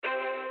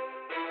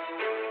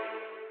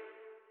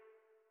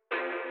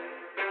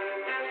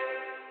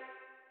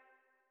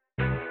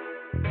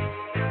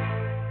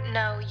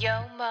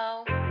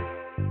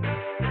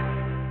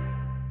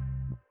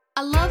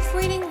I love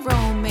reading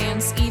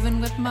romance,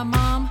 even with my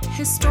mom.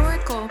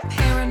 Historical,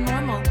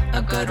 paranormal,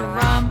 a good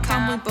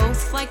rom-com. We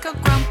both like a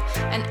grump,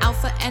 an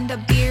alpha and a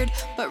beard.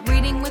 But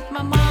reading with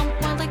my mom,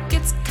 well, it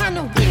gets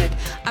kinda weird.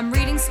 I'm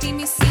reading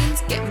steamy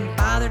scenes, getting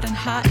bothered and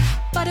hot.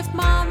 But if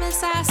mom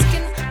is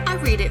asking, I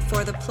read it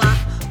for the plot.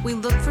 We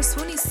look for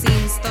swoony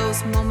scenes,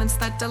 those moments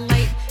that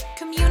delight.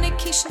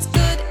 Communication's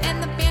good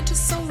and the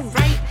banter's so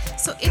right.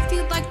 So if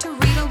you'd like to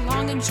read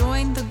along and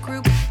join the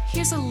group,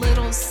 here's a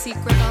little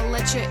secret, I'll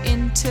let you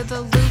into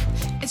the loop.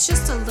 It's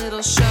just a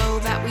little show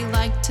that we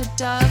like to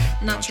dub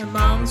Not Your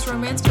Mom's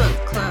Romance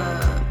Book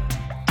Club.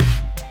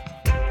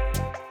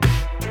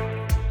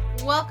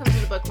 Welcome to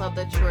the book club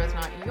that sure is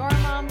not your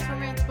mom's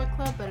romance book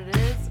club, but it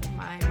is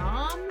my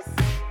mom's.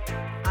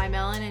 I'm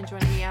Ellen, and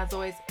joining me as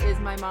always is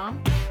my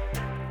mom.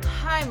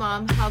 Hi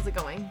Mom, how's it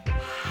going?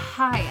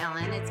 Hi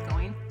Ellen, it's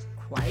going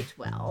quite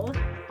well.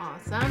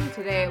 Awesome.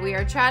 Today we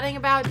are chatting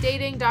about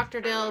Dating Dr.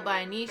 Dill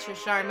by Nisha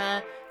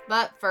Sharma.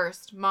 But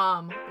first,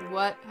 Mom,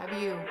 what have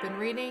you been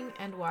reading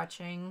and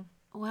watching?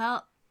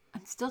 Well,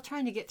 I'm still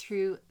trying to get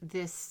through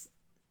this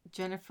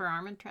Jennifer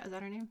Armentrout. Is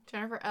that her name?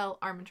 Jennifer L.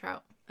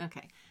 Armentrout.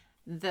 Okay.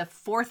 The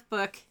fourth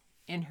book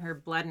in her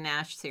Blood and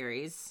Ash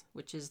series,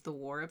 which is The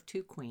War of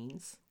Two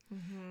Queens.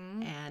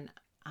 Mm-hmm. And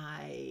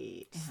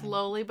I am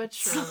slowly but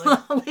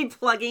surely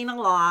plugging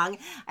along.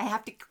 I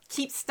have to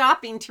keep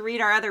stopping to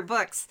read our other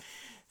books.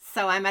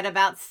 So I'm at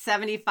about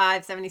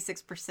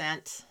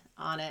 76%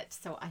 on it.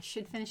 So I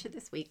should finish it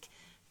this week.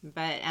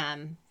 But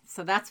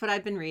so that's what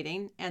I've been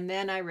reading. And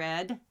then I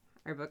read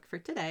our book for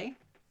today,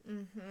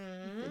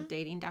 mm-hmm.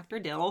 Dating Dr.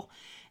 Dill.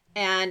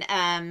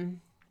 And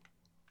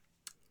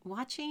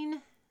watching,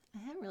 I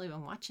haven't really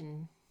been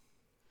watching.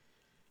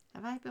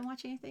 Have I been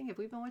watching anything? Have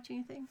we been watching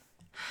anything?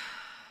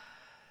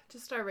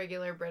 Just our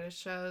regular British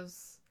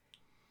shows.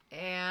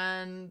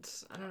 And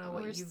I don't know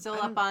what We're you... still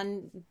up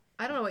on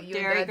I don't know what you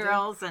Dairy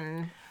Girls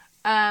and...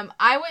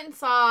 I went and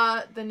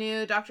saw the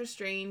new Doctor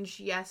Strange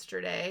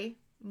yesterday.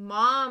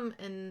 Mom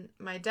and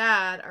my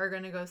dad are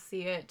going to go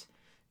see it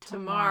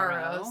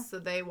tomorrow. So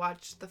they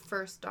watched the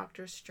first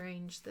Doctor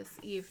Strange this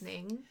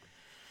evening.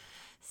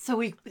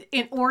 So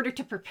in order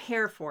to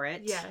prepare for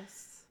it.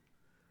 Yes.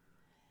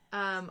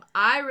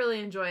 I really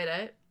enjoyed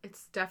it.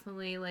 It's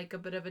definitely like a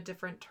bit of a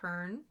different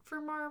turn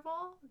for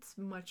Marvel. It's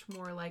much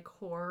more like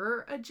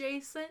horror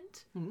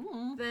adjacent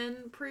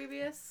than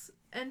previous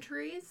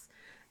entries.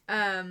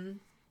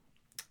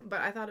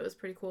 But I thought it was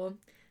pretty cool.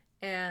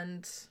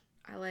 And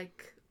I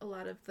like a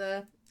lot of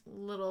the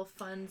little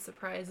fun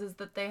surprises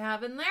that they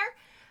have in there.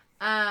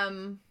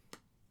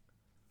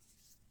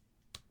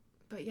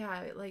 But yeah,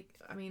 I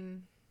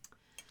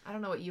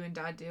don't know what you and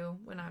Dad do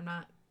when I'm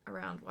not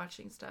around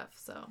watching stuff,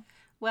 so.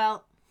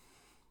 Well,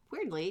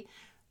 weirdly,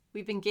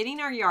 we've been getting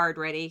our yard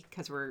ready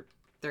because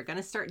they're going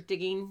to start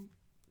digging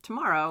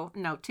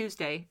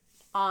Tuesday,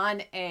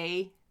 on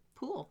a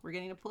pool. We're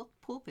getting a pool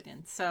put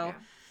in. So,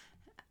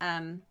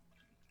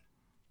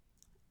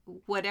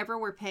 whatever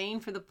we're paying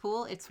for the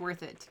pool, it's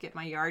worth it to get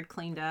my yard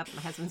cleaned up.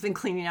 My husband's been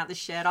cleaning out the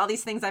shed. All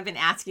these things I've been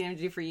asking him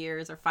to do for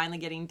years are finally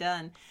getting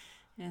done.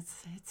 And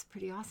it's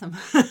pretty awesome.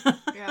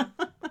 Yeah.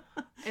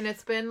 And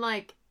it's been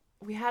like,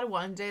 we had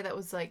one day that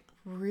was like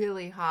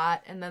really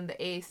hot, and then the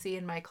AC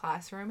in my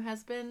classroom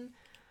has been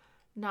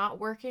not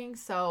working.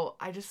 So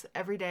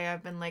every day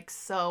I've been like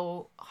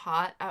so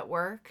hot at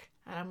work,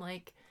 and I'm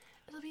like,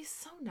 it'll be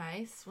so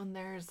nice when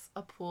there's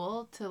a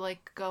pool to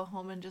like go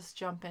home and just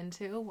jump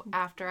into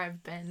after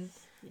I've been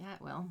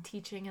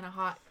teaching in a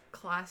hot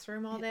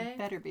classroom all day. It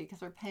better be,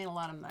 because we're paying a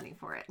lot of money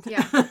for it.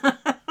 Yeah.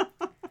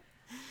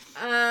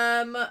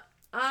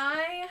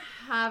 I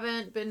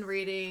haven't been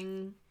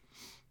reading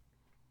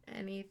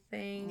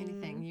anything.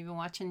 You've been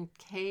watching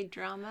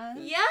K-drama?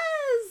 Yes.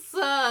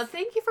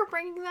 Thank you for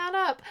bringing that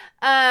up.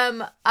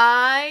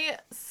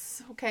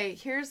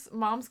 Here's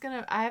Mom's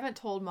gonna. I haven't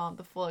told Mom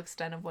the full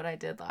extent of what I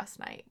did last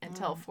night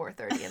until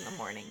 4:30 in the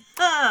morning.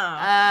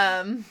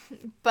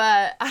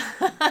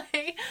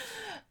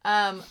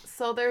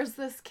 So there's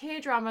this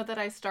K-drama that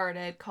I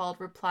started called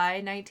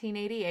Reply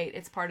 1988.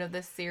 It's part of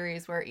this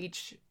series where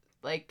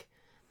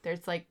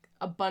there's like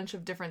a bunch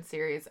of different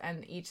series,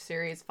 and each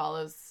series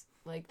follows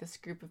like this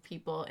group of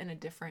people in a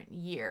different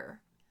year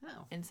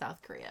in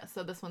South Korea.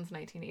 So this one's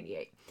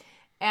 1988.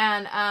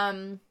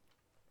 And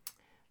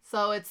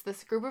so it's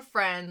this group of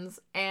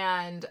friends,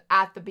 and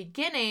at the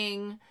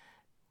beginning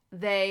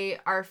they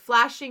are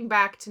flashing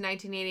back to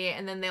 1988,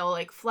 and then they'll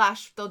do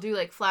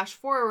flash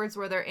forwards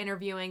where they're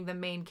interviewing the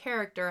main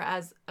character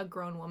as a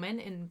grown woman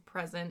in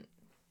present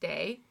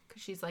day,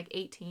 because she's like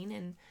 18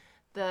 in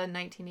the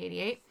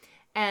 1988.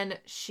 And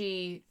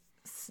she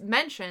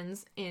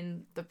mentions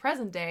in the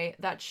present day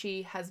that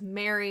she has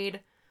married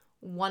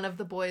one of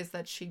the boys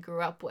that she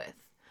grew up with.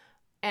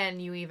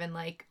 And you even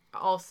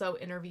also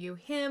interview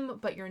him,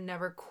 but you're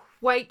never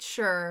quite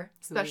sure,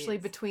 especially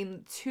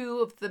between two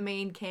of the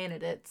main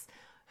candidates,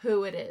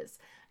 who it is.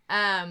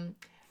 And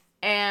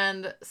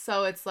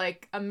so it's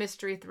like a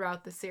mystery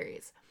throughout the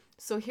series.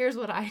 So here's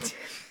what I do.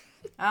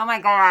 Oh my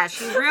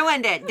gosh, you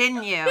ruined it,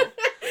 didn't you?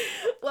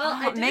 Well,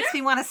 Well, it makes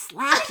me want to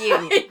slap you.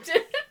 I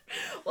did.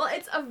 Well,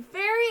 it's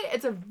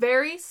a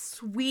very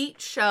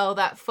sweet show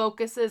that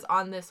focuses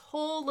on this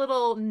whole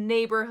little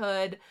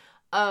neighborhood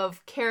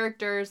of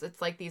characters.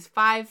 It's like these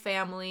 5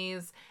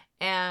 families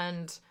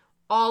and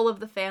all of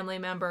the family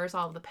members,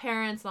 all of the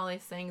parents and all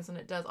these things, and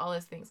it does all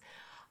these things.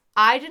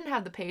 I didn't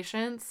have the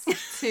patience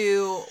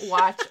to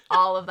watch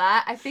all of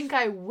that. I think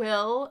I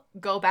will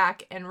go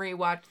back and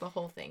rewatch the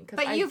whole thing.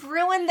 But you've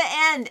ruined the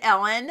end,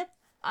 Ellen.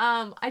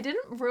 I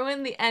didn't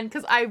ruin the end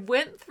because I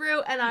went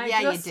through and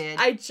you did.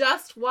 I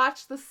just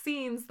watched the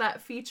scenes that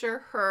feature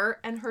her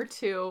and her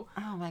 2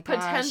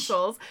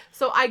 potentials.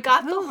 So I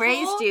got Who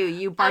raised you,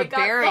 you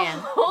barbarian? I got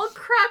the whole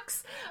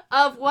crux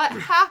of what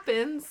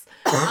happens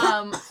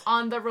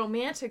on the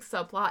romantic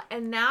subplot,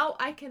 and now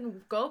I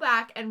can go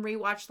back and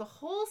rewatch the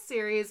whole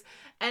series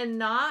and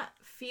not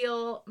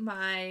feel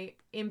my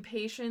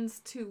impatience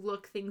to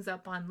look things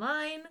up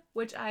online,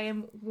 which I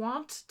am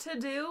wont to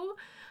do.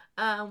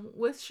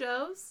 With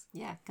shows.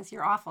 Yeah, because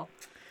you're awful.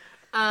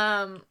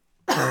 Yeah.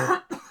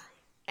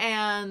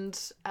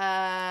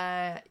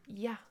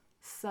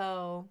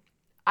 So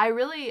I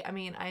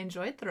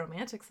enjoyed the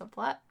romantic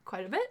subplot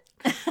quite a bit.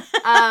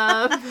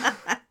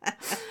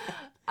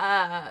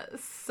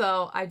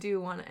 So I do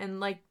want to,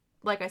 and like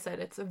I said,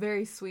 it's a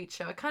very sweet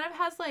show. It kind of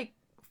has like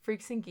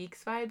Freaks and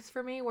Geeks vibes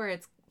for me, where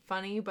it's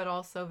funny, but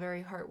also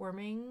very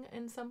heartwarming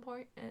in some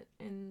point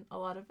in a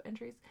lot of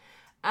entries.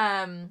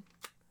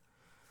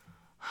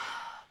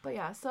 But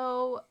yeah,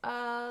 so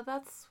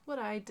that's what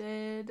I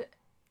did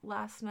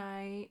last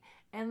night.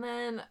 And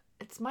then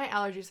my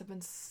allergies have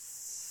been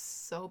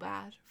so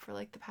bad for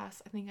like the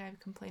past, I think I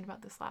complained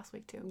about this last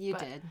week too. You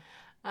did.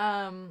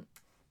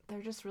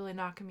 They're just really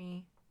knocking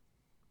me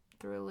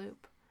through a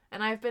loop.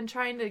 And I've been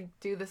trying to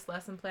do this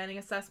lesson planning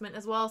assessment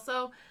as well,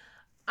 so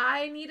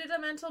I needed a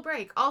mental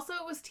break. Also,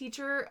 it was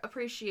Teacher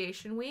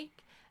Appreciation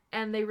Week,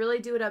 and they really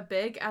do it up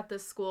big at the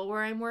school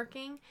where I'm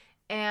working.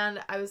 And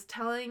I was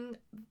telling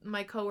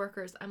my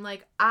coworkers, I'm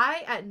like,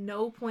 I at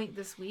no point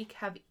this week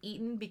have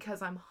eaten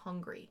because I'm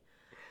hungry.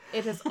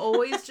 It has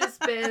always just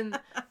been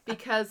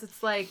because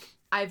it's like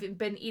I've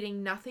been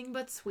eating nothing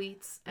but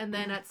sweets. And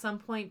then at some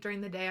point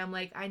during the day, I'm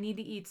like, I need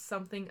to eat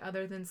something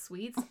other than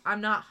sweets. I'm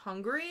not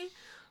hungry,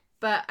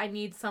 but I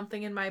need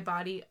something in my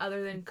body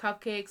other than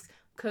cupcakes,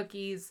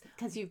 cookies.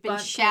 Because you've been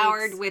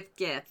showered cakes. With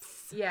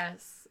gifts.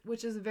 Yes,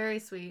 which is very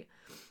sweet.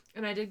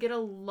 And I did get a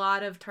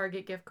lot of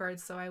Target gift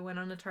cards, so I went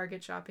on a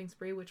Target shopping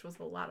spree, which was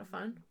a lot of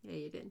fun. Yeah,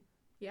 you did.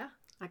 Yeah.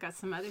 I got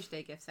some Mother's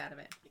Day gifts out of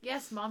it.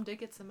 Yes, Mom did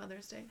get some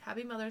Mother's Day.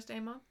 Happy Mother's Day,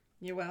 Mom.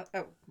 You're welcome.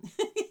 Oh.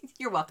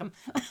 You're welcome.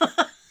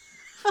 I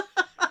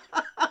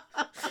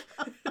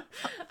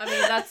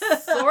mean, that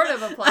sort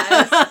of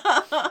applies.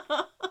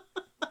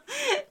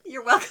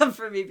 You're welcome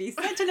for me being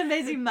such an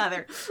amazing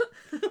mother.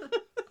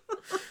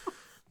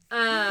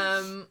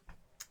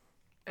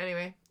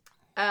 Anyway.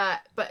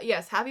 But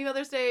yes, happy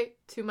Mother's Day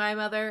to my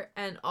mother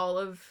and all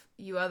of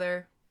you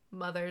other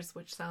mothers,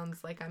 which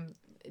sounds like I'm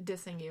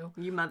dissing you.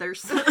 You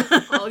mothers.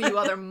 All you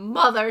other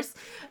mothers.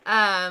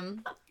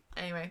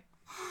 Anyway.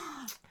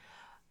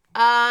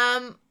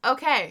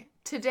 Okay.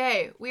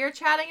 Today we are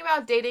chatting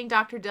about Dating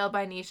Dr. Dill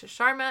by Nisha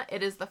Sharma.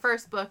 It is the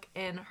first book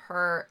in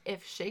her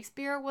If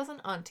Shakespeare Was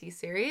an Auntie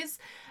series.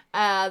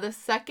 The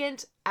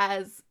second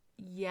as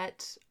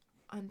yet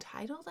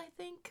untitled, I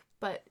think,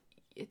 but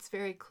it's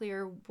very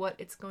clear what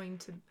it's going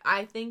to...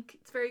 I think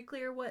it's very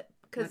clear what...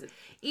 Because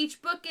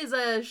each book is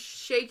a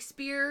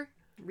Shakespeare...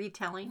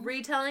 Retelling.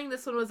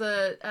 This one was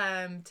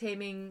a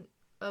Taming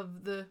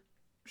of the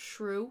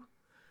Shrew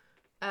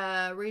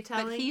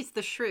retelling. But he's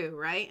the shrew,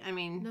 right? I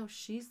mean... No,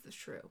 she's the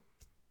shrew.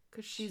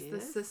 Because she's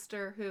the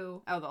sister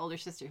who... Oh, the older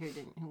sister who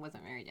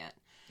wasn't married yet.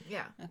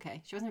 Yeah.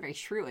 Okay. She wasn't very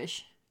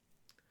shrewish.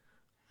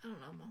 I don't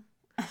know,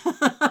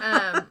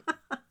 Mom.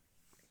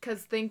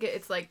 Because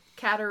it's like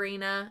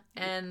Katerina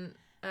and...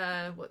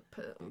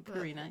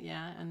 Karina,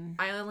 yeah, and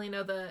I only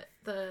know the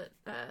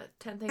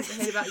 10 Things I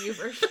Hate About You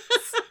versions.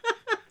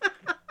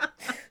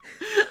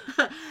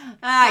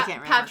 I can't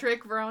remember.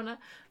 Patrick Verona.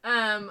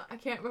 I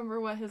can't remember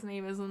what his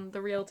name is in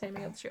the real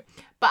Taming of the Shrew.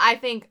 But I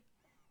think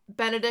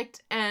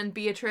Benedict and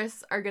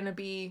Beatrice are gonna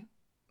be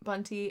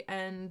Bunty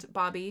and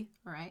Bobby.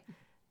 Right.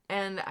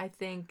 And I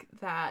think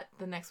that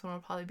the next one will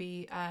probably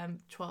be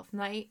 12th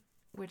Night,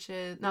 which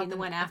is not the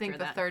one after. I think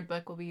the third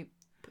book will be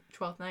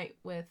 12th Night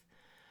with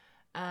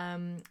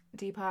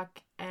Deepak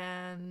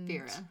and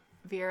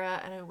Vera,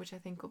 and which I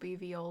think will be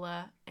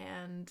Viola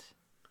and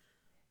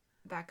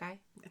that guy.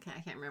 Okay,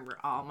 I can't remember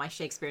all my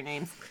Shakespeare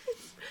names.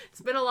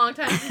 It's been a long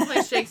time since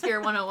my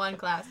Shakespeare 101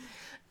 class.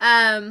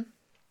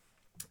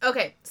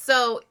 Okay,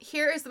 so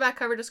here is the back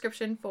cover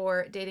description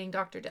for Dating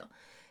Dr. Dill.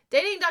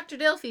 Dating Dr.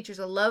 Dill features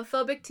a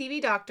love-phobic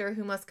TV doctor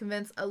who must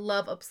convince a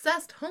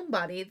love-obsessed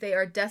homebody they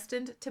are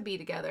destined to be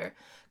together.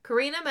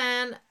 Karina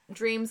Mann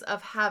dreams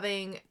of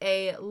having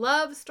a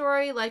love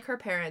story like her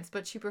parents,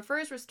 but she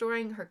prefers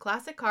restoring her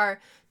classic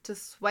car to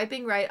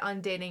swiping right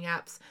on dating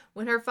apps.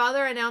 When her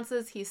father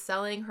announces he's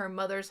selling her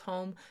mother's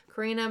home,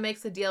 Karina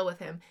makes a deal with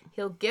him.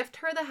 He'll gift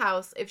her the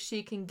house if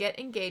she can get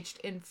engaged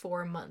in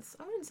 4 months.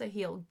 I wouldn't say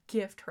he'll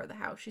gift her the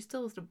house. She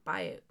still has to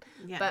buy it.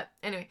 Yeah. But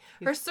anyway,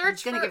 He's going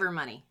to give her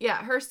money.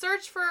 Yeah, her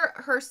search for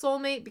her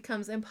soulmate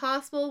becomes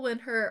impossible when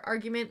her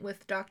argument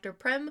with Dr.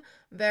 Prem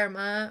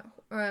Verma,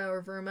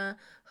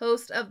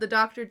 host of the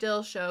Dr.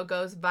 Dill show,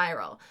 goes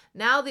viral.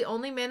 Now the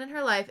only man in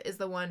her life is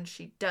the one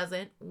she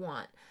doesn't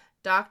want.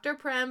 Dr.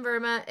 Prem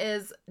Verma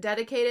is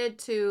dedicated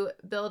to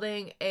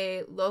building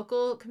a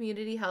local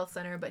community health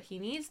center, but he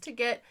needs to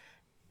get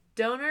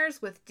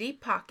donors with deep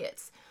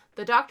pockets.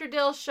 The Dr.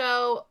 Dill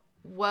show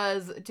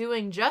was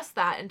doing just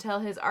that until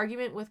his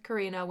argument with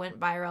Karina went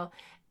viral,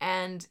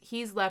 and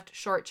he's left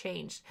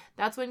shortchanged.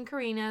 That's when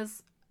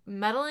Karina's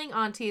meddling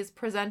aunties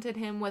presented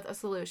him with a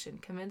solution.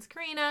 Convince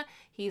Karina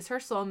he's her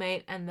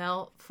soulmate, and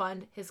they'll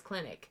fund his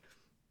clinic.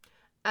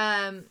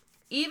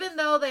 Even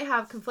though they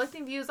have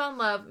conflicting views on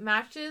love,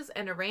 matches,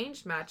 and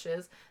arranged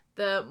matches,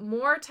 the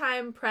more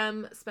time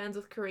Prem spends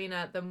with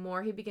Karina, the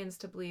more he begins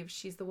to believe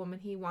she's the woman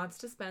he wants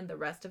to spend the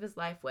rest of his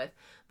life with.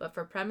 But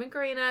for Prem and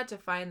Karina to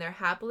find their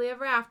happily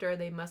ever after,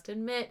 they must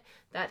admit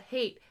that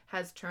hate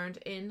has turned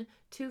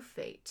into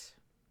fate.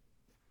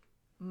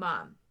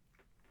 Mom,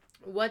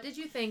 what did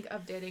you think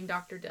of dating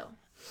Dr. Dill?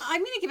 I'm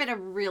going to give it a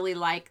really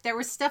like. There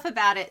was stuff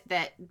about it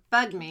that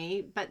bugged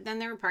me, but then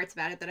there were parts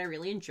about it that I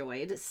really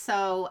enjoyed.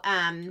 So,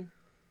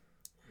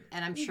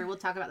 and I'm sure we'll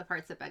talk about the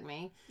parts that bug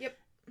me. Yep.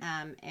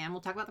 And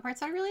we'll talk about the parts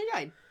that I really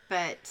enjoyed.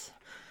 But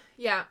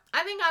yeah,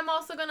 I think I'm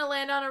also going to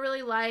land on a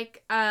really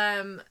like.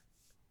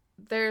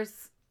 There's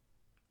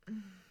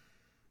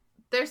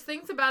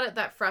things about it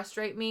that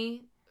frustrate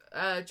me,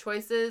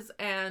 choices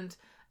and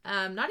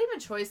not even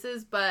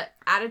choices, but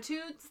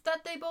attitudes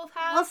that they both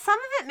have. Well, some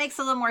of it makes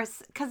a little more,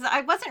 because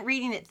I wasn't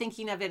reading it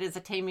thinking of it as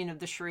a Taming of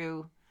the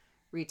Shrew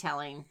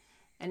retelling.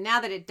 And now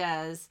that it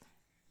does,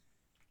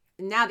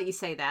 now that you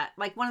say that,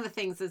 like one of the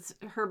things is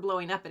her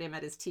blowing up at him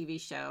at his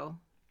TV show.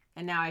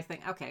 And now I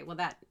think, okay, well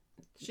that...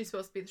 She's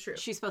supposed to be the shrew.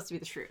 She's supposed to be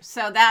the shrew.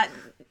 So that,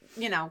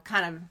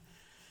 kind of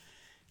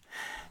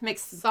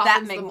makes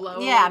softens that make the blow.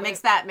 Yeah,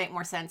 makes that make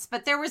more sense.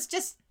 But there was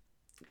just...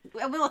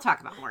 We'll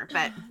talk about more,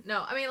 but...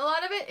 No, I mean, a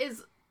lot of it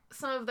is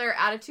some of their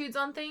attitudes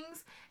on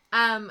things.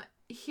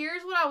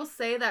 Here's what I will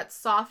say that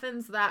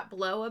softens that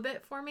blow a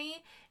bit for me,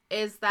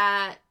 is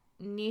that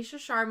Nisha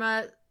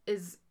Sharma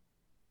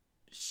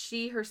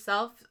she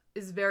herself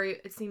is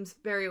it seems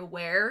very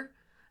aware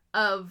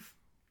of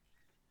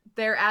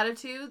their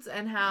attitudes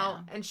and how,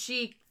 and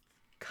she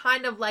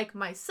kind of like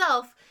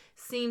myself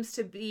seems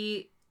to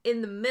be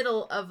in the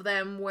middle of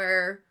them,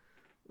 where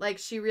like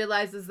she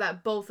realizes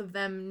that both of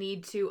them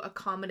need to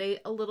accommodate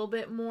a little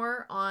bit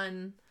more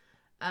on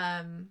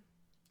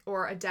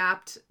or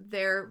adapt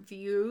their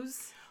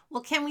views.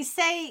 Well, can we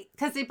say,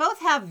 because they both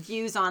have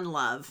views on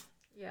love.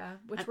 Yeah,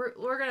 which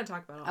we're going to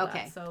talk about all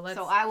that.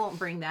 So I won't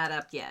bring that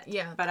up yet.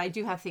 Yeah. But I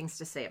do have things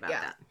to say about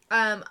that.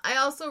 I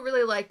also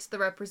really liked the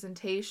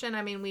representation.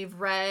 I mean, we've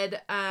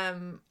read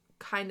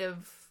kind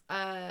of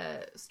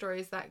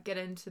stories that get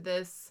into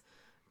this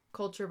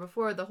culture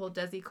before, the whole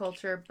Desi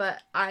culture,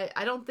 but I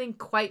don't think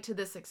quite to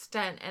this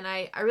extent, and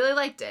I really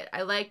liked it.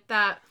 I liked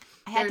that.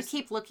 I had to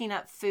keep looking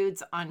up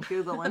foods on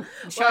Google and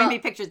showing me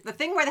pictures. The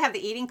thing where they have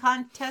the eating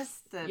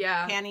contest, the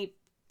Pani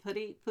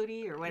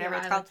Pudi or whatever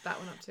it's called. I looked that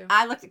one up too.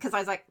 I looked because I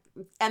was like,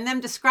 and them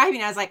describing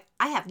it, I was like,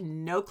 I have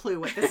no clue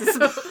what this is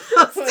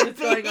supposed to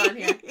be going on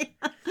here.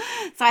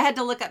 So I had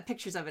to look up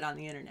pictures of it on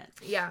the internet.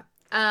 Yeah.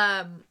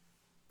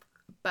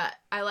 But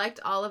I liked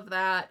all of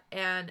that,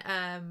 and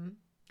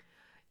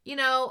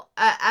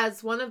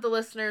as one of the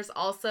listeners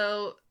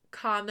also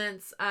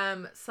comments,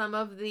 some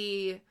of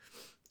the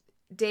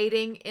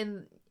dating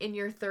in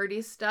your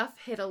 30s stuff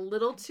hit a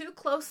little too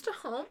close to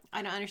home.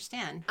 I don't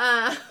understand.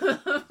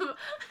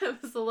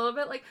 It was a little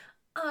bit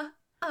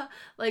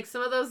like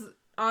some of those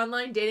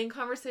online dating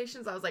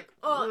conversations, I was like,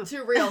 oh,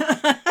 too real.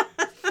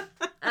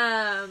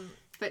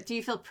 But do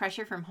you feel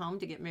pressure from home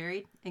to get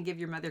married and give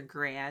your mother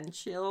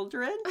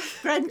grandchildren?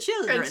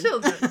 Grandchildren.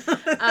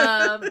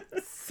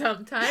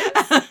 Sometimes.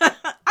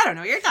 I don't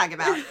know what you're talking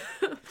about.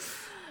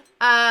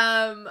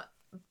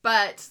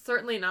 But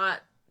certainly not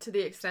to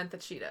the extent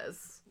that she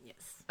does.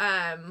 Yes.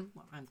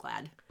 Well, I'm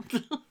glad.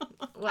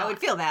 Well, I would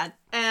feel that.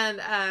 And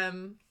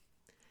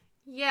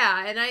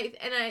yeah, and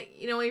I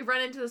we've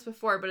run into this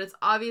before, but it's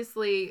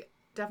obviously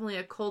definitely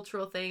a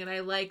cultural thing, and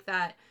I like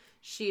that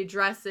she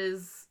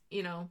addresses,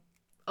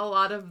 a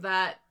lot of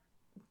that,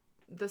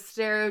 the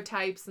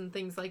stereotypes and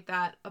things like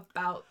that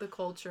about the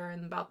culture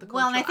and about the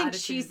cultural Well, and I think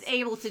attitudes. she's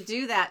able to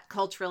do that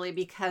culturally,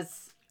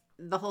 because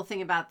the whole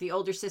thing about the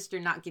older sister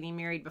not getting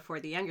married before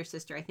the younger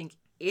sister, I think,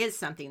 is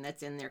something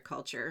that's in their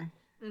culture.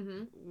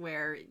 Mm-hmm.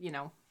 Where,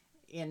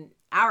 in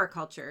our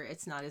culture,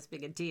 it's not as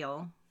big a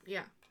deal.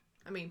 Yeah.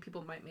 I mean,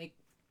 people might make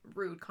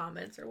rude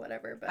comments or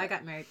whatever. But I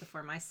got married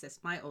before my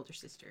older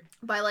sister.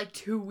 by like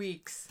 2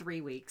 weeks.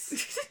 3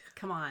 weeks.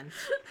 Come on.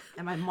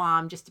 And my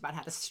mom just about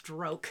had a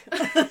stroke.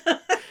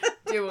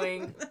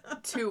 Doing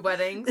 2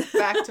 weddings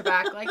back to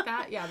back like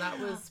that. Yeah, that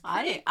was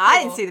pretty cool.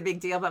 I didn't see the big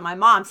deal, but my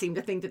mom seemed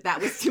to think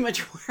that was too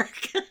much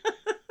work.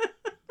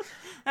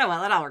 Oh,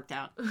 well, it all worked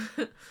out.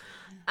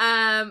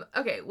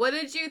 Okay, what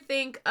did you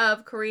think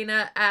of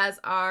Karina as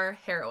our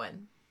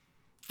heroine?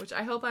 Which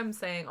I hope I'm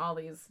saying all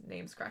these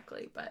names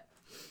correctly, but...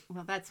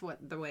 Well, that's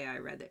the way I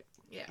read it.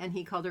 Yeah. And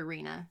he called her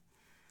Rena.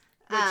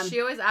 Which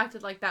she always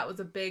acted like that was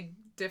a big,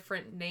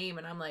 different name,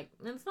 and I'm like,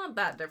 it's not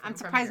that different. I'm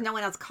surprised no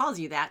one else calls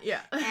you that.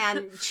 Yeah.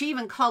 And she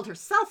even called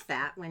herself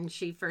that when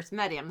she first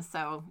met him,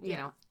 so, you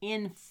know,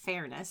 in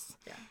fairness.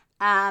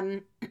 Yeah.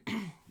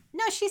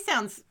 No, she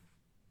sounds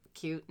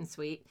cute and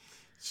sweet.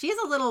 She's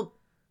a little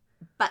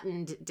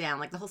buttoned down,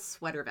 like the whole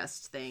sweater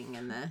vest thing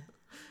and the...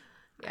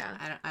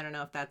 Yeah. I don't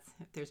know if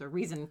there's a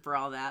reason for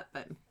all that,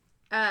 but...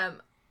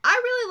 I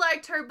really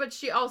liked her, but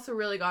she also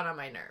really got on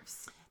my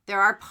nerves. There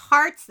are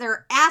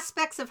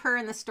aspects of her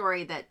in the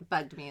story that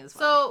bugged me as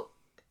well. So,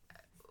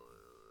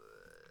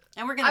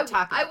 and we're going to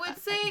talk about I would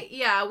say,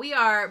 yeah, we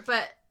are,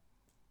 but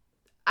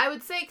I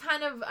would say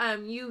kind of,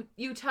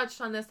 you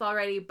touched on this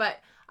already, but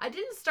I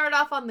didn't start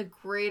off on the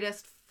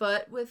greatest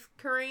foot with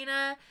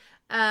Karina.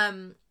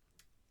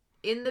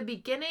 In the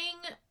beginning,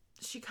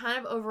 she kind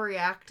of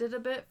overreacted a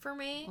bit for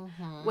me,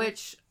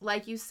 which,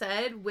 like you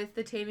said, with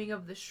the Taming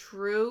of the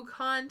Shrew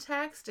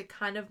context, it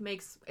kind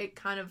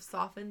of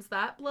softens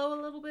that blow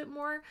a little bit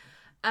more.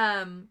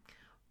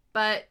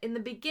 But in the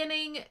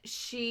beginning,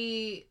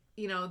 she,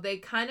 you know, they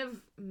kind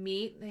of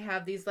meet. They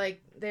have these,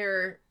 like,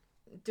 they're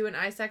doing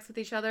eye sex with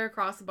each other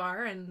across a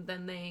bar, and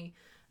then they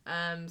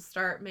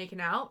start making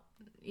out.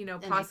 You know,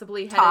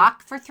 possibly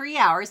talk for 3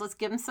 hours. Let's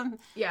give them some.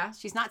 Yeah,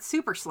 she's not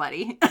super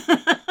slutty.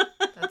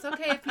 That's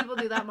okay if people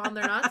do that, Mom.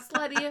 They're not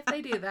slutty if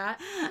they do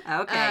that.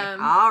 Okay,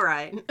 all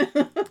right.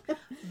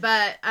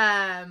 But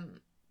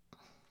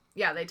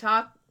yeah, they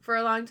talk for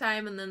a long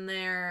time, and then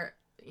they're,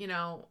 you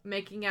know,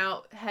 making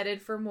out, headed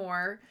for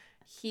more.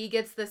 He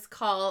gets this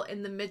call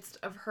in the midst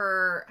of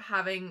her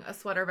having a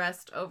sweater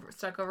vest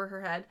stuck over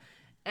her head,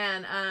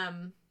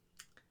 and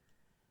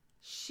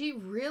she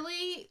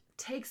really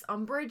takes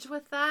umbrage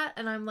with that,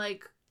 and I'm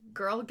like,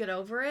 girl, get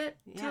over it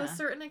to a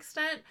certain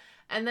extent.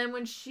 And then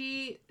when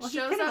she shows he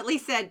could have up, at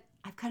least said,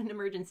 I've got an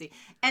emergency,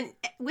 and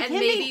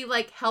maybe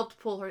like helped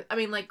pull her. I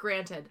mean, like,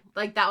 granted,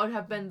 like that would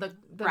have been the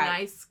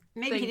nice.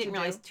 Maybe he didn't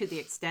realize to the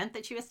extent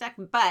that she was stuck,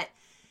 but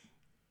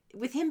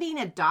with him being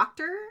a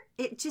doctor,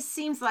 it just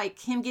seems like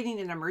him getting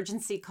an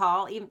emergency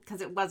call, even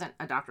because it wasn't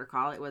a doctor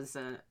call, it was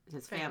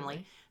his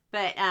family.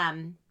 But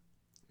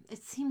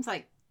it seems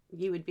like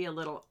you would be a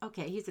little,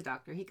 okay, he's a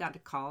doctor. He got to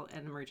call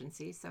an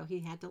emergency, so he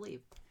had to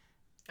leave.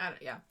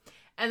 Yeah.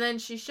 And then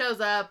she shows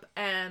up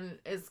and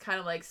is kind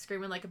of like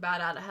screaming like a bat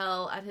out of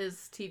hell at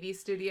his TV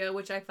studio,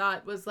 which I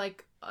thought was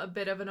like a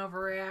bit of an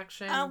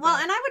overreaction. Well,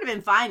 and I would have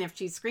been fine if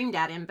she screamed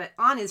at him, but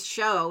on his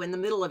show, in the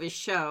middle of his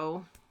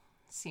show,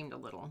 seemed a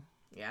little...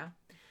 Yeah.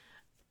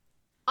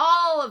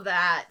 All of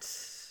that.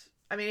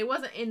 I mean, it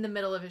wasn't in the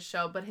middle of his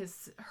show, but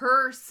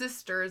her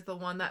sister is the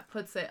one that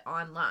puts it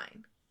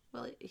online.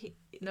 Well,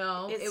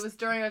 it was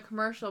during a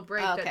commercial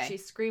break that she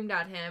screamed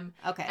at him.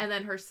 Okay. And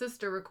then her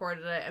sister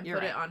recorded it and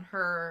put it on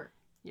her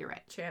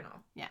channel.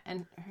 Yeah,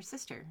 and her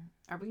sister.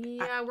 We're going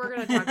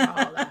to talk about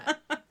all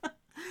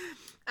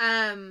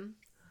that.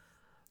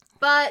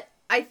 But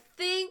I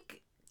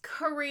think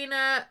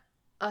Karina,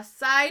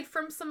 aside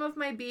from some of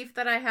my beef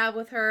that I have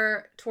with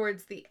her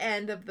towards the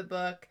end of the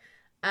book,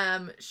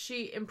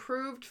 she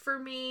improved for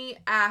me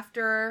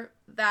after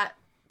that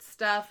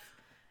stuff.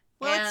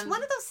 Well, it's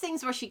one of those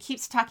things where she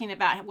keeps talking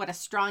about what a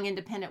strong,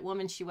 independent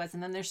woman she was.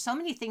 And then there's so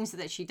many things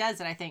that she does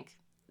that I think,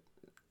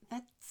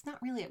 that's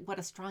not really what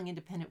a strong,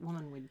 independent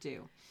woman would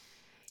do.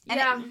 And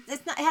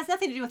it has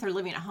nothing to do with her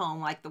living at home,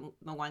 like the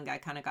one guy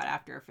kind of got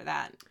after her for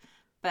that.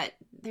 But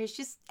there's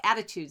just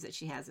attitudes that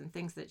she has and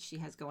things that she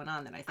has going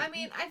on that I think... I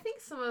mean, I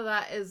think some of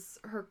that is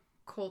her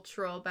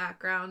cultural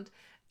background.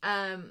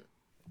 And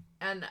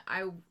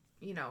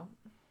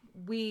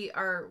we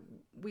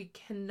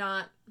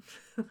cannot...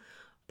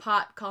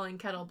 pot calling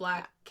kettle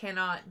black,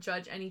 cannot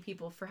judge any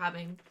people for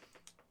having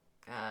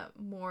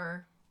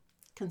more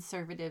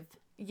conservative.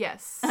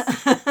 Yes.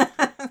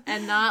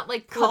 And not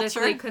like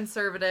politically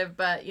conservative,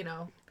 but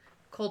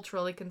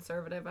culturally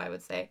conservative, I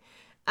would say.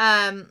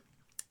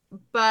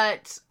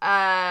 But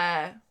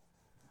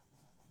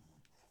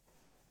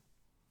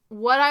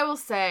what I will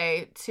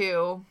say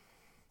too,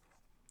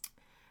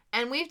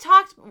 and we've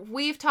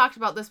talked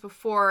about this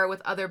before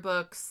with other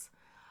books,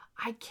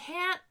 I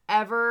can't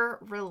ever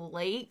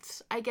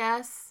relate, I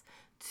guess,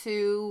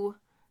 to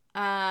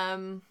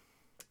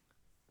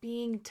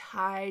being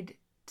tied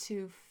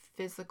to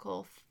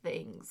physical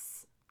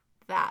things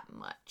that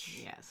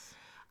much. Yes.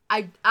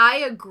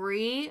 I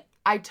agree.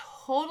 I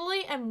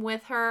totally am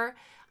with her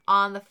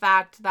on the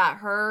fact that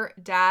her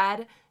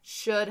dad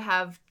should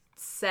have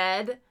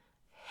said,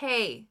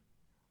 hey,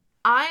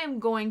 I am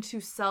going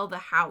to sell the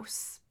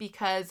house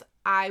because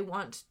I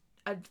want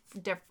a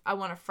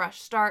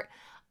fresh start.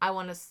 I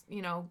want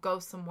to, go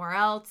somewhere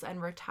else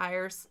and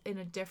retire in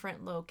a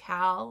different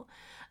locale.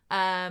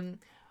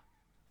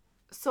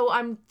 So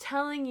I'm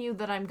telling you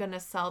that I'm going to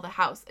sell the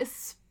house,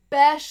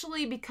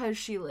 especially because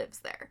she lives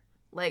there.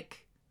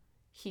 Like,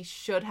 he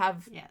should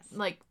have,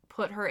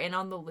 put her in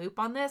on the loop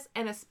on this,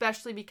 and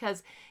especially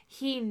because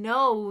he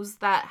knows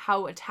that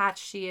how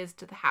attached she is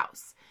to the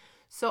house.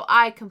 So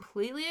I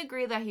completely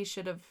agree that he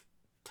should have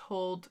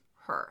told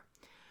her.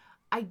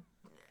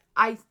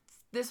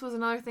 This was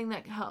another thing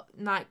that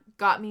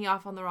got me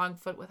off on the wrong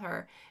foot with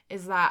her,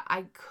 is that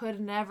I could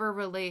never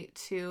relate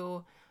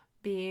to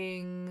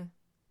being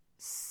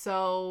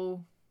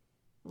so,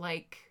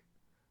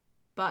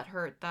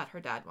 butthurt that her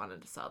dad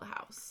wanted to sell the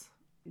house.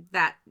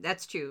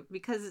 That's true,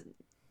 because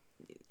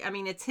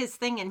it's his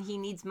thing and he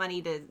needs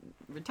money to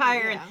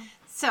retire. Yeah. And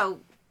so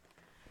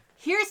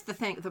here's the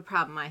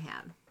problem I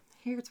have.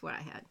 Here's what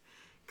I had.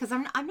 Because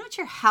I'm not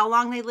sure how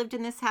long they lived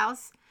in this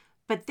house,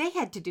 but they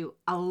had to do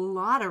a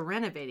lot of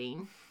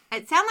renovating.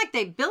 It sounded like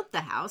they built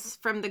the house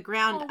from the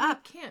ground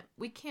up.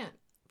 We can't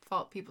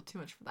fault people too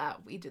much for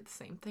that. We did the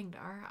same thing to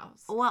our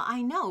house. Well,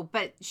 I know,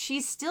 but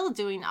she's still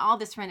doing all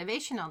this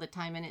renovation all the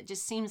time, and it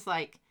just seems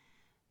like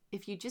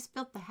if you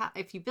built the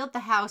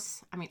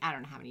house, I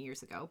don't know how many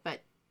years ago,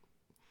 but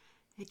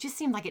it just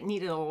seemed like it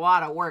needed a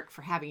lot of work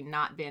for having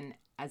not been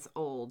as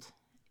old.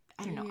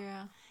 I don't know.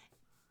 Yeah.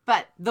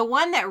 But the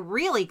one that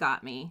really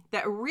got me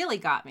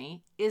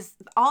is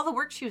all the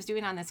work she was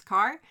doing on this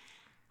car.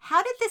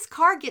 How did this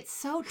car get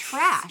so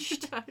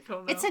trashed? I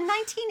don't know. It's a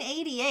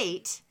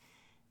 1988.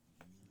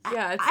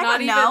 Yeah, it's I not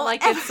don't even know.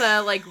 like it's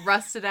a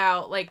rusted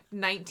out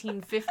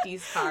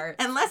 1950s car.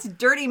 Unless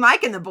Dirty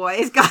Mike and the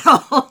boys got a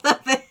hold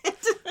of it.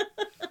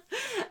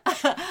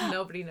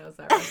 Nobody knows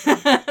that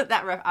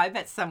reference. I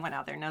bet someone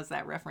out there knows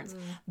that reference.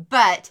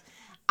 But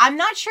I'm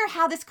not sure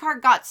how this car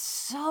got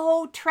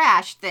so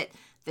trashed that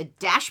the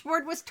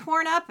dashboard was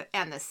torn up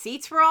and the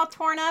seats were all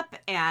torn up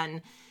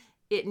and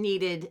it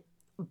needed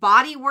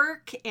body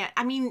work. And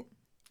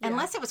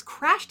unless it was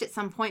crashed at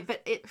some point,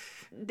 but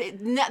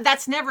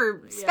that's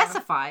never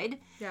specified.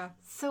 Yeah.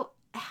 So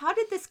how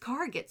did this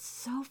car get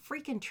so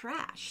freaking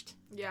trashed?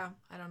 Yeah,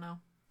 I don't know.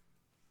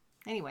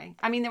 Anyway,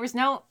 there was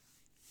no...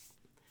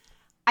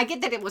 I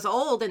get that it was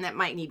old and that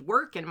might need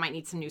work and it might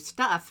need some new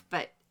stuff,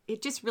 but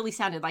it just really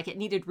sounded like it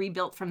needed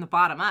rebuilt from the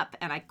bottom up,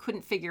 and I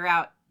couldn't figure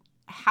out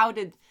how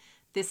did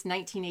this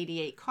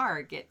 1988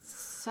 car get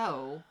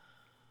so...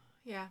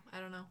 Yeah, I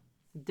don't know.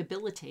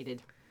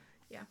 Debilitated.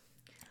 Yeah.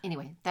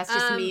 Anyway, that's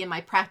just me and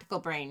my practical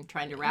brain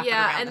trying to wrap it around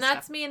Yeah, and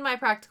that's stuff. me and my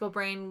practical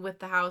brain with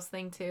the house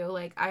thing too.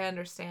 I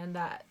understand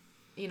that,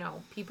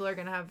 people are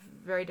going to have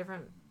very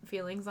different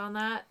feelings on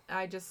that.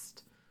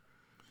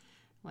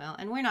 Well,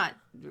 and we're not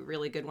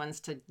really good ones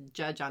to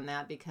judge on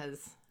that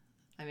because,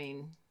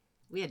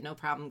 we had no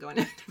problem going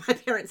into my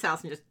parents'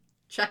 house and just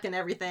checking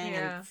everything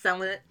and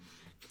selling it.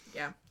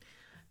 Yeah.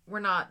 We're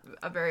not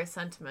very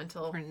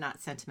sentimental. We're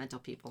not sentimental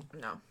people.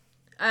 No.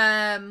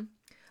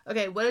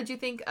 Okay, what did you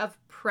think of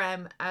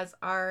Prem as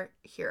our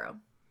hero?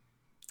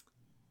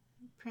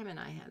 Prem and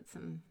I had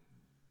some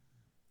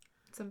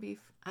beef.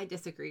 I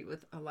disagreed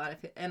with a lot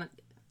of it. And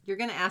you're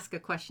going to ask a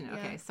question.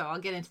 Okay, Yeah. so I'll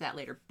get into that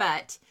later.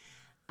 But,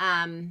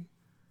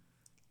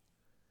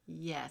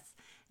 yes.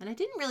 And I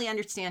didn't really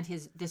understand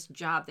this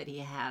job that he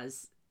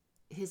has.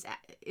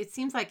 It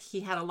seems like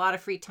he had a lot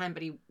of free time,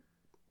 but he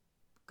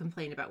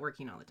complained about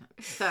working all the time.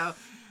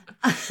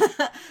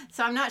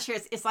 So I'm not sure.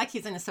 It's like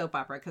he's in a soap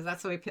opera, because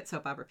that's the way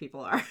soap opera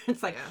people are.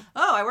 It's like,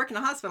 oh, I work in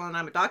a hospital and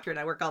I'm a doctor and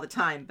I work all the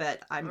time,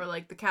 but I'm... Or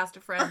like the cast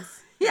of Friends.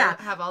 Yeah.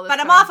 Have all this but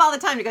I'm time. off all the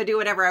time to go do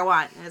whatever I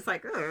want. And it's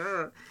like,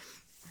 ugh.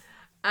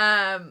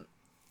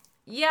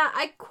 Yeah,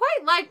 I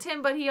quite liked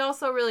him, but he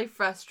also really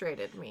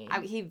frustrated me.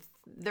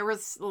 There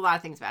was a lot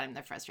of things about him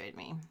that frustrated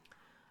me.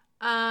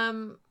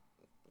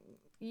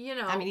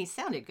 He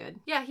sounded good.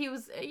 Yeah,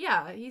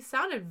 he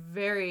sounded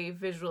very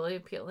visually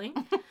appealing.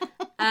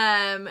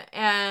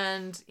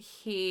 And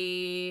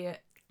he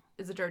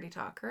is a dirty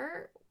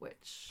talker,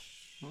 which...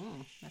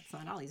 that's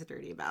not all he's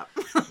dirty about.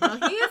 No,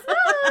 he is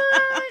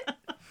not.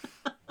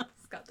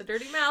 He's got the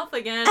dirty mouth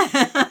again.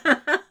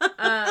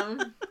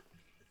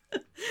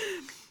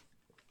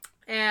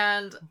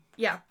 And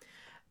yeah,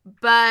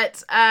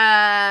 but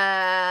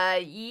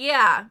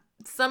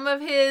some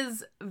of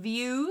his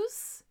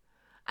views,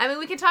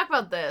 we can talk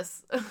about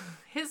this.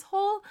 His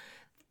whole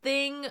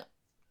thing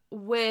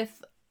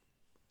with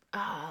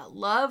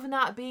love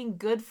not being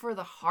good for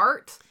the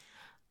heart.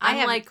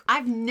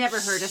 I've never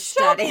heard a show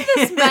study. Me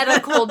this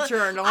medical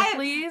journal,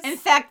 please. In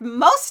fact,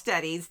 most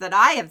studies that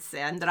I have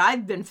seen, that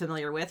I've been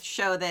familiar with,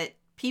 show that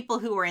people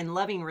who are in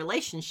loving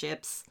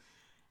relationships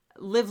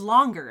live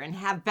longer and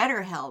have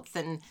better health.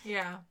 And,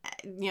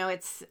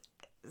 it's...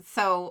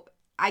 So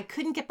I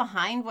couldn't get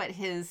behind what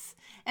his...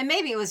 And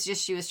maybe it was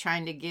just she was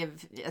trying to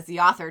give, as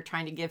the author,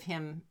 trying to give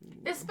him...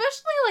 Especially,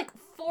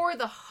 for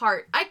the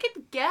heart. I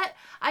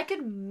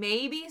could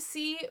maybe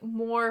see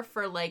more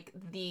for,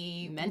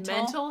 the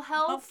mental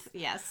health.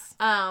 Yes.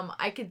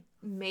 I could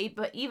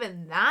but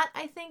even that,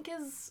 I think,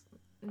 is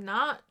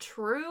not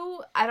true.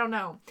 I don't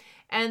know.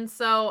 And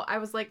so I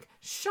was like,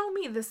 show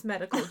me this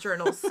medical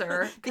journal,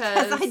 sir.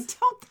 Because I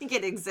don't think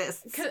it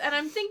exists. And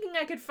I'm thinking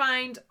I could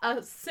find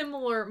a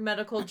similar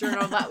medical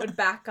journal that would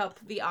back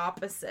up the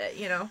opposite,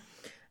 you know?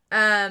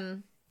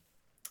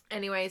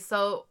 Anyway,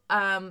 so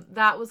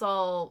that was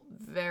all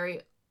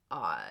very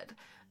odd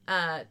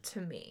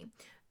to me.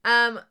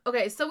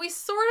 Okay, so we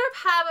sort of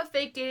have a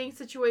fake dating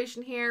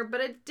situation here, but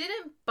it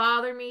didn't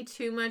bother me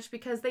too much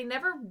because they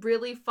never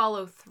really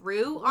follow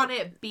through on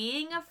it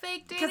being a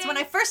fake dating. Because when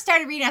I first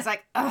started reading, I was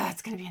like, oh,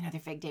 it's going to be another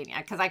fake dating.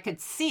 Because I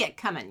could see it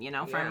coming, you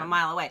know, from a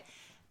mile away.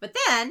 But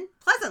then,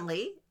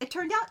 pleasantly, it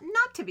turned out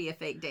not to be a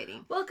fake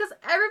dating. Well, because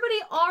everybody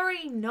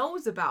already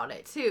knows about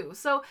it, too.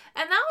 So,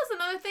 and that was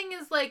another thing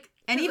is like...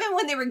 And even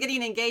when they were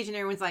getting engaged and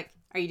everyone's like,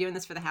 are you doing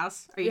this for the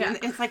house? Are you doing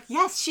this? It's like,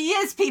 yes, she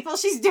is, people.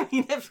 She's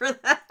doing it for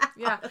the house.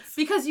 Yeah,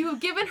 because you have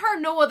given her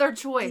no other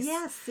choice.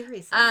 Yes,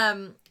 seriously.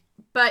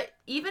 But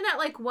even at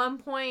like one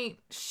point,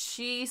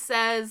 she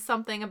says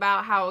something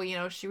about how, you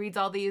know, she reads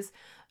all these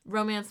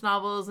romance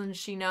novels and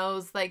she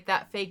knows like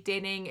that fake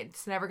dating,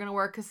 it's never going to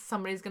work because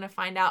somebody's going to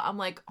find out. I'm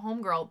like,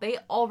 homegirl, they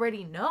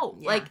already know.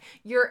 Yeah. Like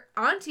your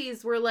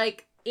aunties were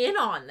like in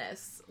on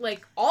this,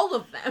 like all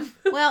of them.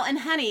 Well, and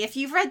honey, if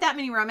you've read that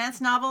many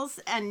romance novels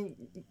and...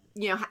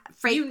 you know,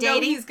 fake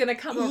dating. He's going to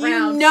come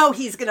around. You know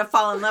he's going to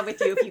fall in love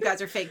with you if you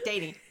guys are fake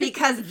dating.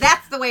 Because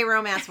that's the way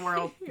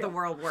the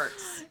world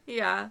works.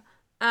 Yeah.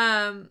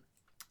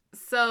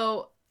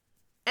 So,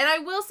 and I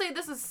will say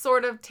this is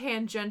sort of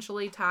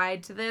tangentially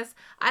tied to this.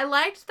 I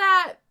liked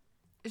that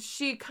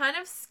she kind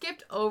of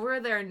skipped over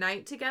their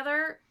night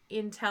together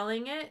in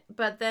telling it,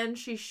 but then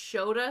she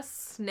showed us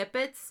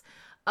snippets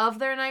of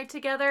their night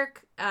together.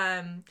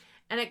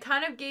 And it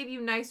kind of gave you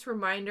nice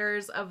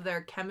reminders of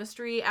their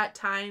chemistry at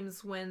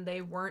times when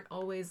they weren't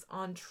always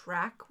on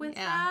track with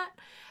that.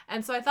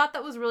 And so I thought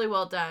that was really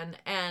well done.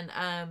 And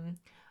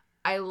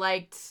I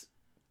liked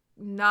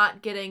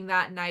not getting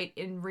that night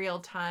in real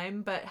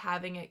time, but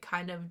having it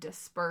kind of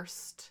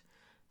dispersed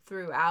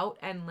throughout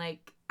and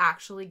like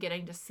actually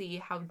getting to see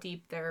how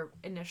deep their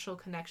initial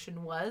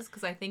connection was.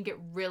 Because I think it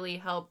really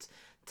helped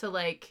to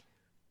like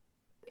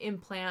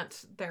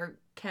implant their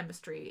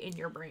chemistry in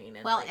your brain.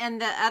 And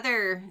and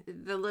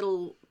the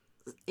little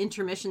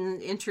intermission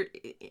the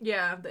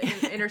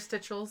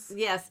interstitials.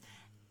 Yes.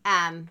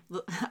 I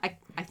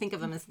think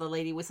of them as the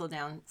lady whistle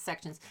down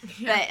sections.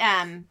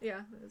 Yeah.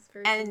 But it's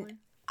very and similar.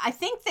 I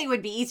think they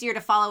would be easier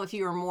to follow if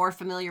you were more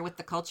familiar with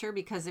the culture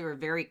because they were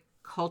very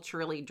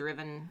culturally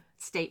driven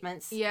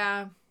statements.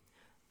 Yeah.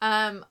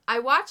 I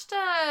watched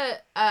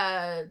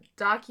a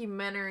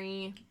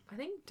documentary. I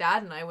think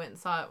Dad and I went and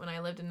saw it when I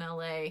lived in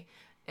LA.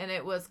 And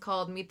it was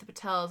called Meet the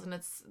Patels, and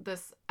it's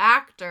this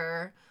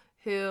actor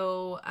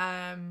who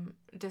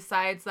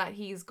decides that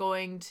he's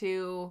going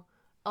to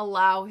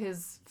allow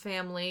his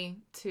family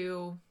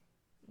to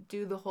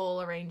do the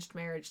whole arranged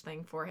marriage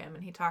thing for him.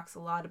 And he talks a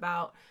lot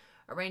about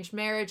arranged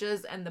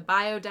marriages and the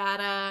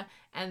biodata.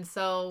 And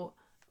so,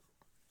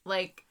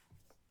 like,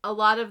 a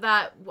lot of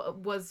that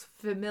was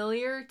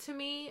familiar to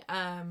me.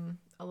 A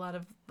lot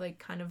of, like,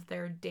 kind of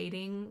their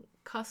dating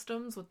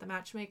customs with the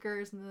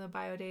matchmakers and the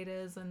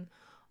biodatas and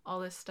all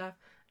this stuff.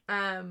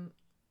 But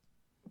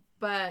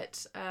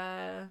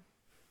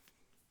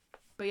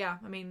yeah,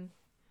 I mean,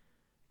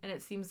 and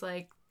it seems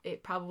like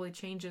it probably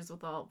changes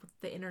with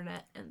the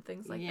internet and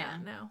things like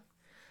that now.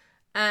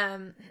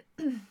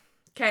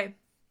 Okay.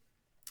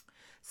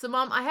 So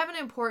Mom, I have an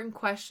important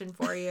question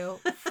for you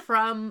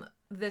from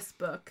this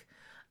book.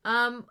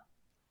 What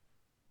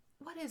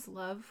is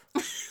love?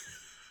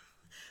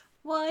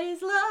 What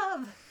is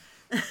love?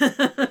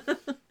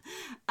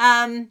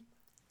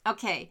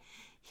 Okay.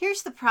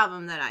 Here's the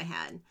problem that I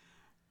had.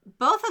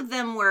 Both of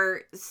them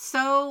were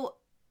so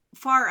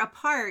far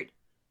apart,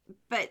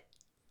 but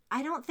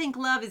I don't think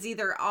love is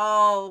either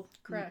all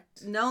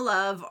correct, no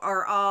love,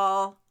 or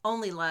all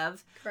only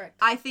love. Correct.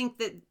 I think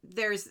that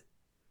there's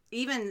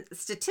even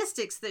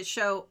statistics that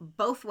show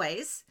both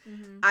ways.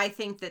 Mm-hmm. I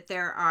think that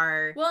there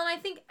are... Well, and I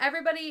think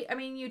everybody, I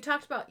mean, we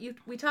talked about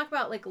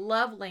like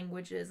love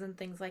languages and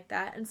things like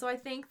that. And so I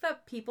think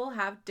that people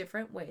have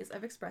different ways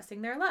of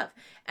expressing their love.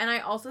 And I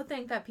also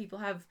think that people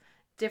have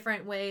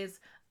different ways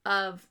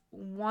of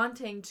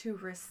wanting to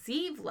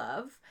receive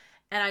love.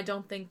 And I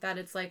don't think that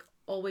it's like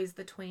always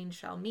the twain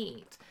shall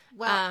meet.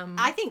 Well,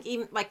 I think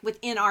even like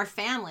within our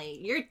family,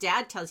 your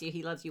dad tells you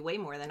he loves you way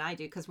more than I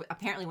do, because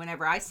apparently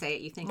whenever I say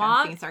it, you think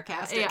I'm being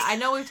sarcastic. Yeah, I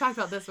know we've talked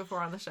about this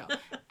before on the show.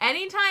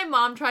 Anytime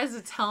Mom tries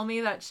to tell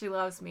me that she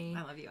loves me,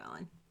 I love you,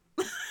 Ellen.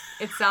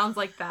 It sounds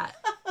like that.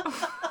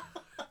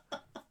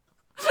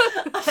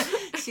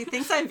 She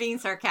thinks I'm being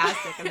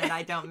sarcastic and that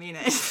I don't mean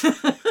it.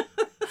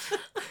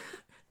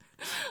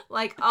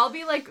 Like, I'll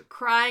be like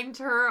crying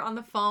to her on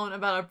the phone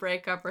about a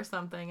breakup or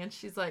something, and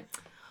she's like,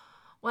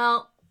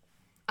 well,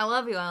 I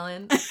love you,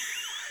 Ellen. And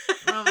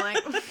I'm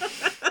like, okay.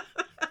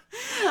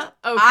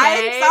 I'm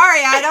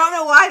sorry, I don't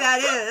know why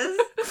that is.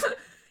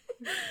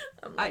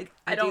 Like,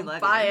 I do don't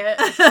love buy it.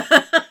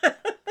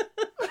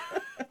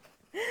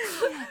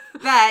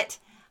 But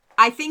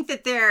I think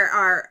that there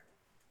are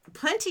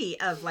plenty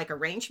of like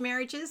arranged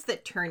marriages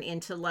that turn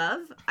into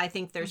love. I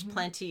think there's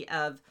plenty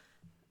of,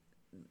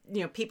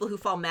 people who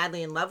fall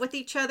madly in love with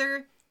each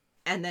other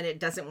and then it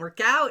doesn't work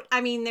out.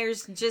 I mean,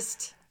 there's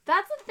just...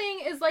 That's the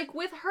thing is, like,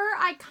 with her,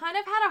 I kind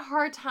of had a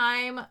hard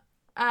time,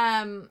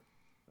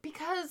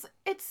 because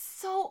it's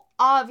so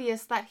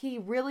obvious that he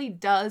really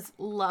does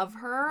love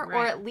her,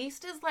 or at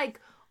least is,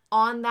 like,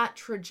 on that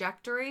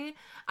trajectory.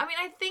 I mean,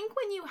 I think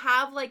when you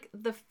have, like,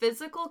 the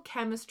physical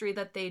chemistry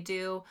that they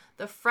do,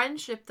 the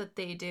friendship that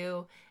they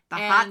do, the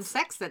hot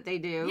sex that they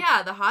do.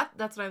 Yeah,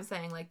 that's what I'm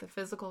saying, like, the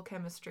physical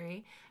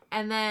chemistry.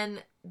 And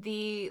then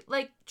the,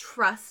 like,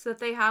 trust that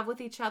they have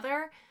with each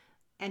other.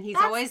 And he's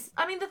always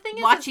the thing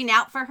is, watching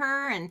out for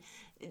her. And,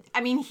 I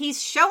mean,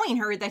 he's showing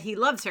her that he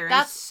loves her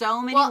in so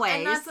many ways.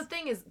 And that's the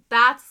thing is,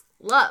 that's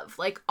love.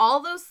 Like,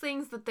 all those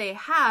things that they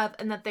have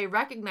and that they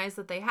recognize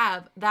that they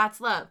have,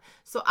 that's love.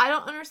 So I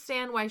don't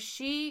understand why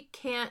she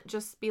can't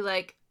just be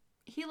like,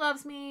 he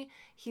loves me.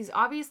 He's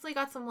obviously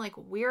got some, like,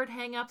 weird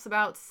hang-ups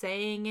about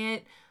saying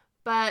it.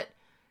 But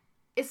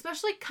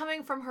especially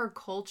coming from her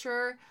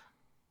culture,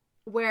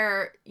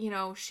 where,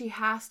 she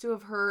has to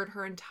have heard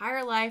her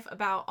entire life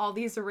about all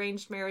these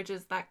arranged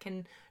marriages that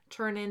can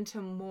turn into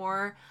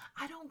more.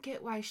 I don't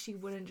get why she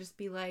wouldn't just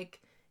be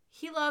like,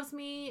 he loves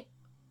me,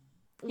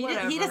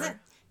 whatever.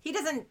 He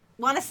doesn't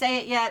want to say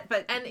it yet,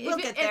 but we'll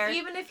get there. And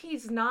even if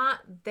he's not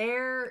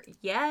there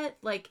yet,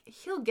 like,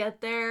 he'll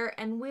get there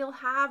and we'll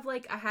have,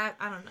 like, I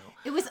don't know.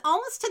 It was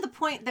almost to the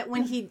point that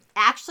when he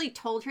actually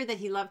told her that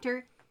he loved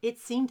her, it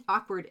seemed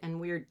awkward and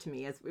weird to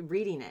me as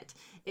reading it.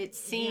 It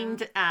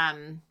seemed...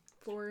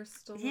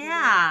 forced a little bit.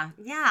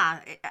 Yeah.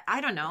 I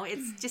don't know. It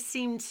just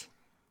seemed,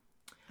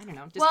 I don't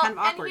know, just kind of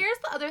awkward. And here's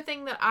the other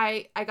thing that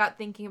I got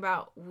thinking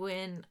about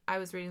when I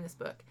was reading this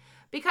book.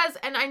 Because,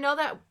 and I know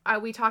that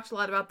we talked a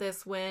lot about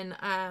this when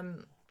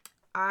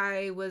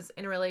I was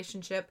in a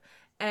relationship.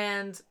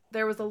 And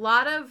there was a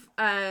lot of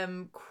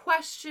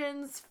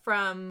questions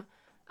from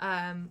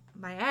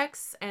my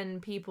ex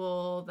and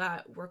people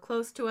that were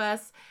close to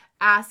us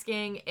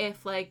asking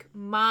if, like,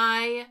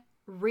 my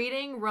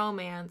reading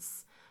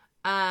romance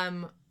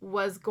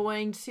was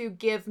going to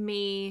give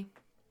me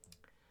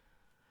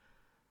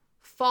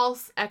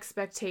false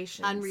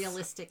expectations.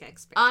 Unrealistic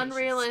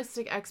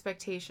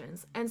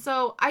expectations. And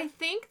so I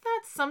think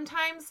that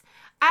sometimes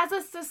as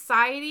a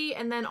society,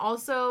 and then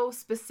also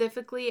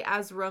specifically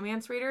as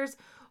romance readers,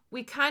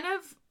 we kind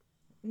of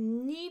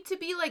need to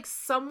be, like,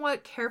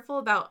 somewhat careful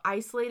about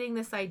isolating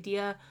this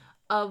idea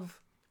of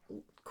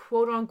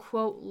quote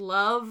unquote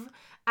love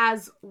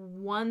as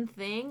one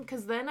thing,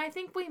 because then I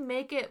think we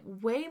make it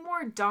way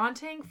more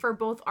daunting for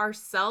both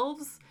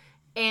ourselves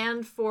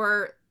and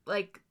for,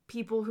 like,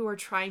 people who are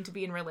trying to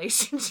be in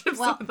relationships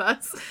with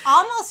us.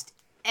 Almost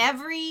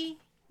every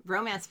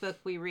romance book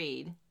we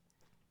read,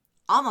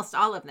 almost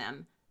all of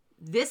them,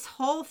 this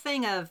whole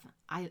thing of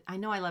I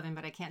know I love him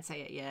but I can't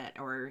say it yet,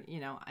 or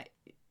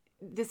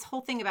this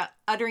whole thing about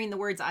uttering the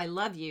words I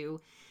love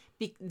you,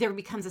 there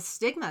becomes a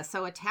stigma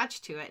so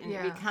attached to it, and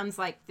it becomes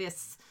like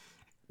this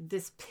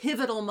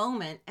pivotal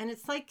moment. And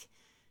it's like,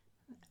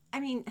 I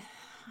mean,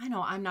 I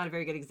know I'm not a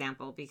very good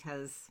example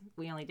because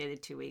we only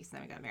dated 2 weeks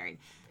and then we got married.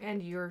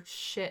 And you're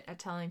shit at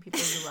telling people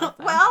you love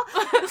them. Well,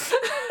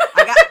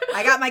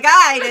 I got my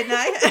guy, didn't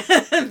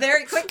I?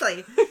 Very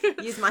quickly.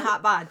 Used my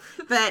hot bod.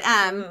 But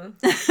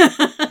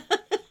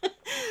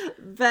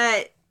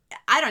but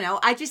I don't know.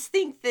 I just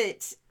think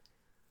that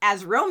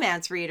as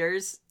romance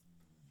readers,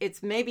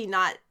 it's maybe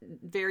not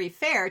very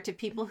fair to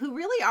people who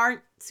really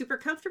aren't super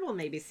comfortable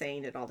maybe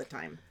saying it all the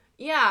time.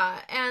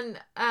 Yeah, and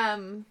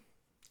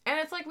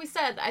it's like we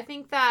said, I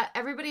think that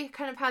everybody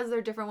kind of has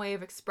their different way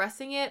of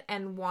expressing it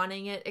and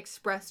wanting it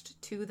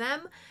expressed to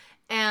them.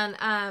 And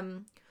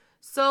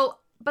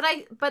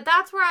but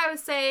that's where I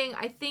was saying,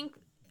 I think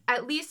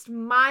at least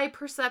my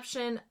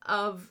perception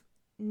of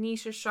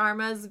Nisha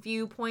Sharma's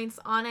viewpoints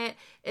on it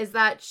is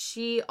that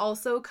she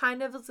also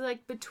kind of is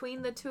like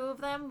between the two of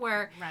them,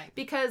 where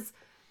because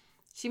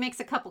she makes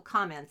a couple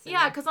comments.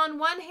 Yeah, because on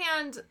one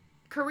hand,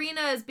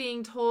 Karina is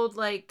being told,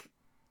 like,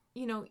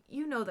 you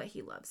know that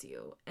he loves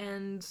you,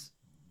 and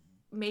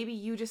maybe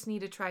you just need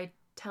to try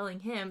tell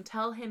him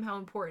how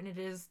important it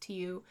is to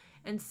you,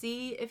 and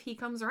see if he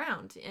comes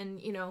around,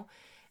 and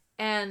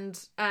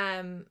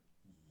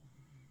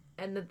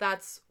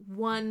that's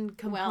one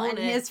component. Well, and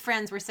his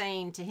friends were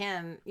saying to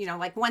him,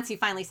 like, once he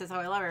finally says, "Oh,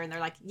 I love her," and they're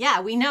like,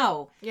 "Yeah, we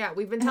know. Yeah,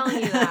 we've been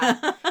telling you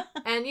that."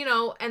 And,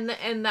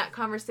 and that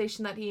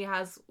conversation that he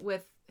has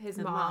with his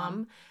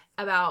mom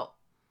about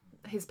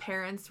his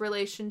parents'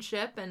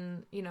 relationship,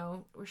 and,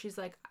 where she's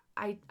like,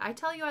 I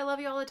tell you I love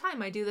you all the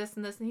time. I do this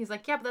and this. And he's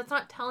like, yeah, but that's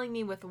not telling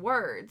me with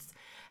words.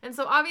 And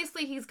so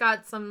obviously he's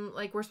got some,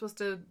 like, we're supposed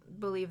to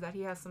believe that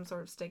he has some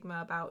sort of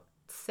stigma about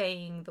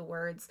saying the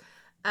words.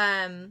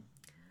 But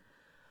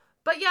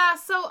yeah,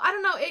 so I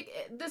don't know.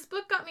 This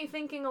book got me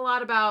thinking a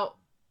lot about,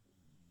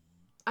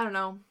 I don't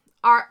know,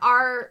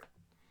 our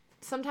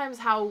sometimes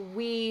how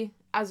we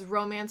as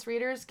romance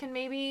readers can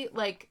maybe,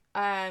 like,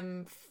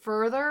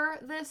 further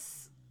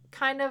this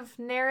kind of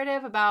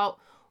narrative about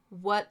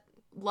what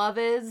love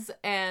is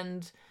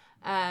and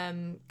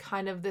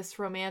kind of this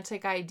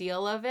romantic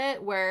ideal of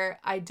it, where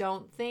I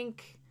don't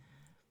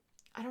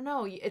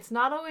know, it's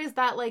not always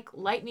that like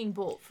lightning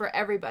bolt for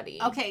everybody.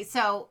 Okay,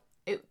 so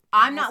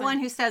I'm not one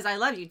who says I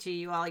love you to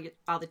you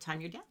all the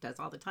time. Your dad does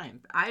all the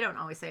time. I don't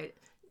always say it.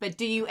 But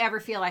do you ever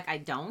feel like I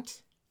don't?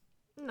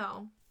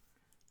 No.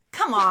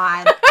 Come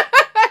on.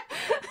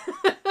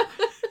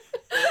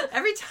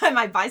 Every time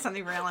I buy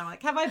something for Ellen, I'm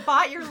like, have I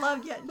bought your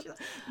love yet? And she's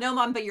like, no,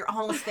 Mom, but you're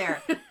almost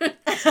there.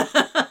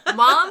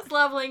 Mom's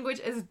love language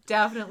is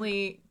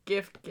definitely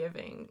gift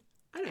giving.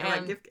 I don't know,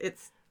 like gift,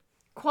 it's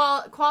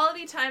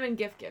quality time and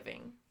gift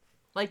giving.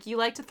 Like, you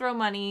like to throw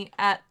money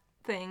at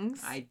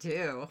things. I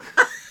do.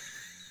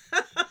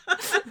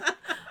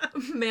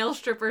 Male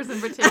strippers in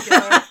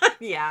particular.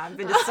 Yeah, I've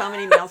been to so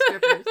many male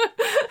strippers.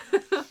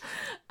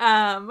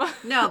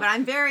 No, but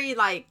I'm very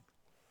like,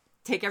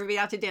 take everybody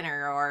out to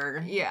dinner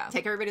or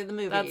take everybody to the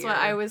movie. That's what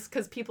I was,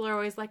 because people are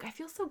always like, I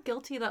feel so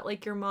guilty that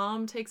like your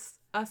mom takes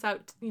us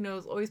out, you know,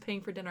 is always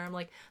paying for dinner. I'm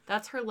like,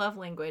 that's her love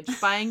language.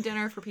 Buying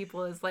dinner for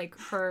people is like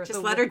her.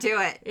 Just let her do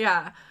it.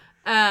 Yeah.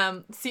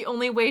 It's the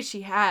only way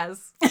she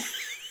has.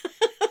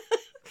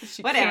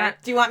 Whatever.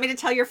 Can't. Do you want me to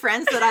tell your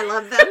friends that I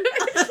love them?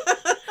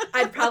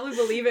 I'd probably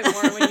believe it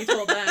more when you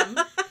told them.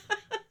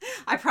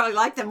 I probably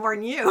like them more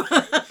than you.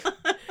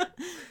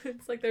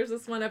 It's like there's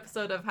this one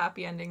episode of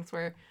Happy Endings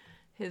where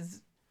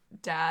his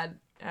dad,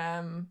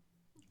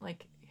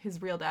 like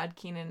his real dad,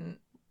 Keenan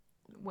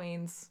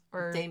Wayne's,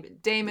 or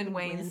Damon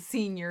Wayans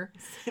Sr.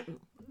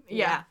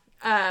 Yeah.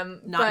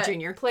 Not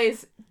Junior.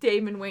 Plays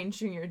Damon Wayans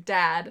Jr.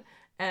 dad,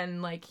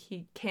 and like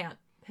he can't.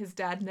 His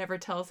dad never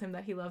tells him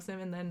that he loves him,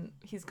 and then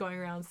he's going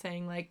around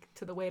saying like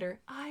to the waiter,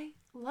 I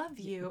love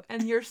you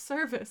and your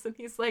service, and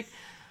he's like,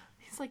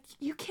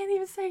 you can't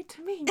even say it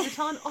to me. You're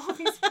telling all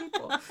these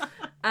people.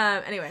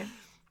 Anyway.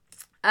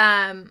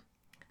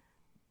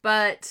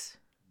 But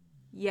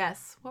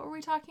yes, what were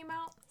we talking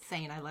about?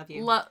 Saying I love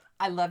you.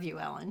 I love you,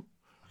 Ellen.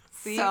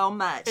 See? So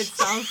much. It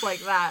sounds like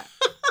that.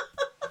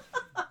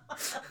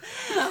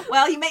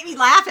 Well, you make me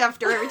laugh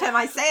after every time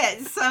I say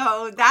it,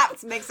 so that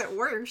makes it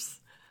worse.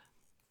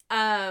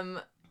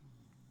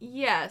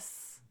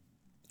 Yes.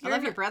 I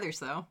love your brothers,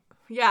 though.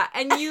 Yeah,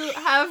 and you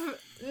have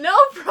no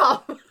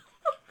problem.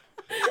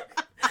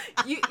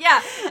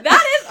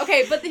 That is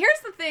okay, but here's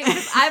the thing,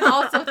 because I've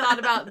also thought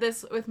about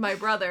this with my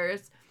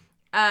brothers,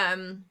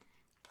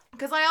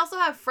 because I also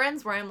have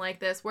friends where I'm like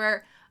this,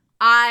 where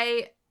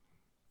I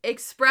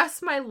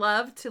express my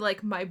love to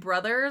like my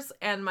brothers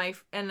and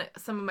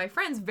some of my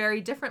friends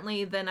very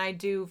differently than I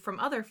do from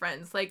other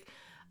friends. Like,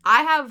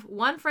 I have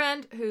one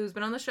friend who's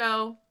been on the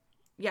show,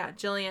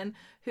 Jillian,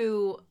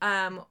 who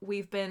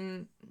we've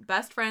been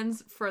best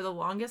friends for the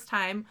longest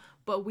time,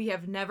 but we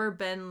have never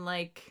been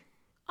like,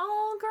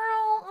 oh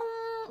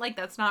girl, like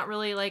that's not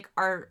really like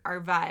our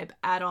vibe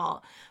at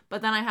all.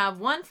 But then I have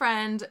one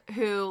friend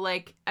who,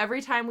 like,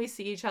 every time we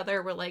see each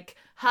other, we're like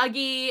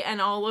huggy and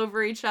all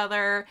over each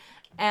other.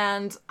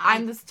 And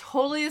I'm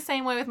totally the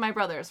same way with my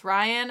brothers.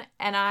 Ryan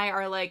and I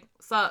are like,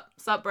 sup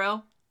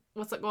bro,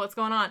 what's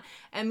going on?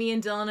 And me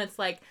and Dylan, it's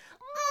like,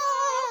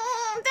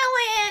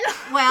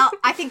 Dylan. Well,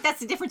 I think that's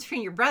the difference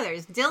between your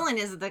brothers. Dylan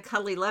is the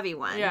cuddly lovey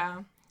one.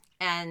 Yeah.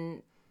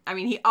 And I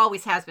mean, he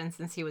always has been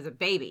since he was a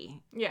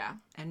baby. Yeah.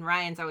 And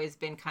Ryan's always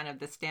been kind of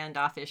the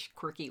standoffish,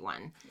 quirky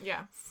one.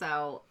 Yeah.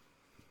 So,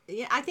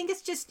 yeah, I think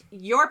it's just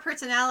your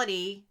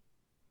personality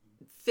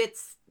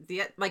fits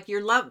like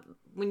your love,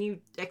 when you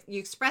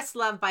express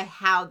love by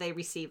how they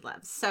receive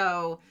love.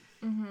 So,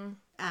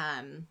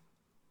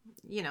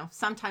 you know,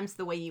 sometimes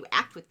the way you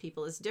act with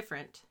people is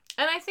different.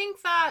 And I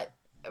think that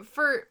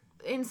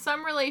in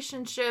some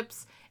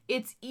relationships,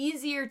 it's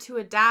easier to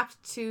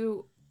adapt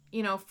to,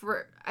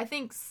 I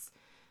think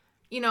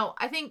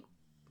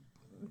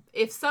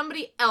if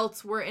somebody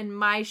else were in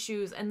my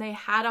shoes and they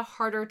had a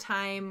harder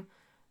time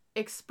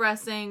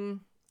expressing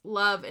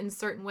love in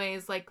certain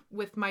ways, like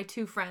with my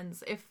two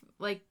friends, if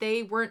like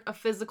they weren't a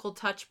physical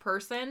touch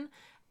person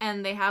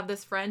and they have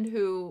this friend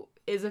who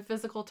is a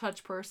physical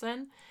touch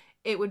person,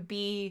 it would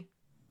be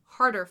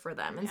harder for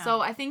them. And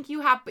so I think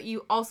you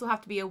also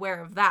have to be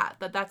aware of that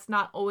that's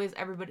not always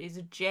everybody's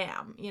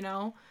jam,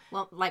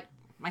 Well, like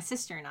my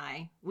sister and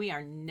I, we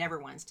are never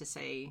ones to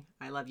say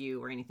I love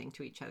you or anything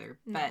to each other.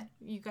 No, but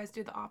you guys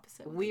do the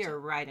opposite. We are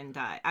ride and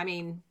die. I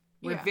mean,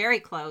 we're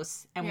very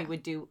close and we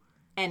would do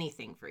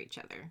anything for each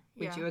other.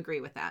 Would you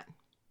agree with that?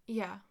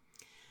 Yeah.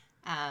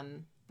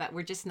 But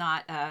we're just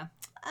not,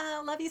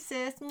 love you,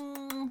 sis.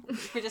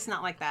 We're just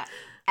not like that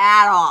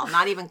at all.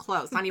 Not even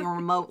close. Not even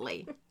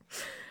remotely.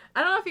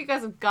 I don't know if you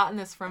guys have gotten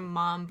this from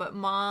Mom, but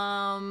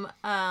Mom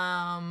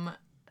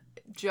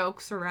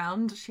jokes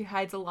around. She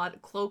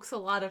cloaks a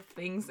lot of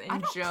things in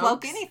jokes. I don't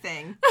cloak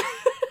anything.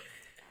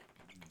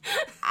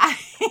 I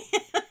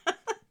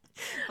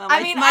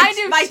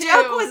do my too.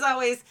 joke was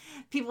always,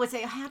 people would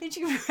say, how did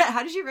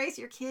you raise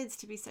your kids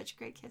to be such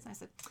great kids? And I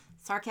said,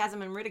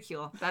 sarcasm and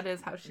ridicule. That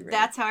is how she raised.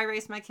 That's how I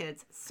raised my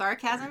kids.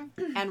 Sarcasm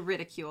and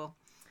ridicule.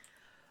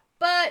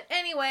 But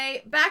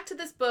anyway, back to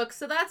this book.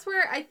 So that's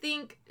where I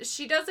think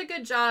she does a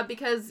good job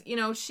because, you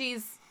know,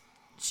 she's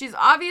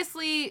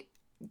obviously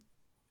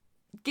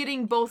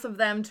getting both of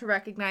them to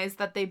recognize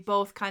that they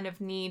both kind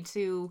of need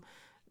to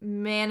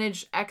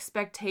manage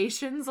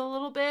expectations a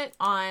little bit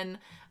on,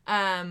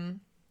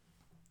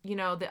 you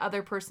know, the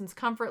other person's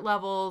comfort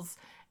levels.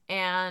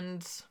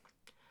 And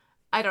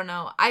I don't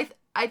know.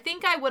 I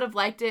think I would have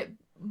liked it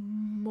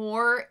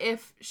more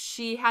if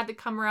she had to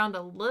come around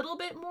a little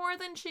bit more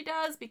than she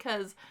does,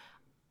 because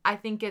I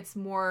think it's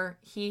more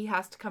he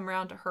has to come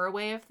around to her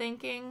way of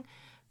thinking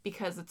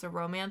because it's a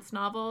romance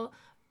novel.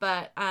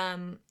 But I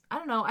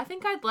don't know. I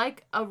think I'd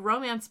like a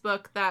romance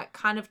book that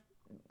kind of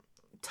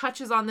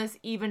touches on this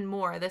even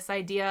more. This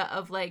idea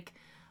of like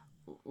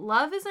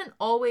love isn't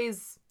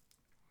always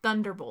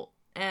Thunderbolt,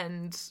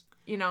 and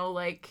you know,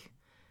 like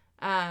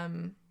I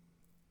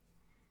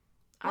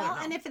don't know.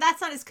 And if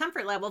that's not his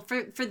comfort level,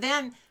 for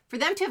them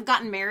to have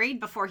gotten married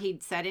before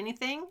he'd said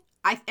anything,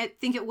 I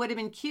think it would have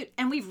been cute.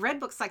 And we've read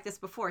books like this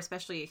before,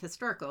 especially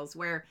historicals,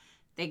 where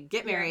they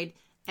get married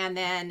and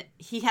then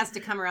he has to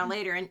come around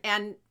later,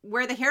 and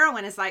where the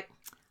heroine is like,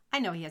 I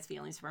know he has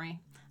feelings for me.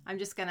 I'm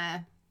just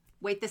gonna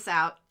wait this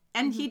out.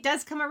 And he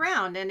does come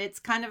around, and it's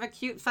kind of a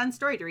cute, fun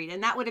story to read.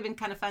 And that would have been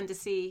kind of fun to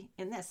see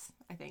in this,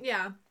 I think.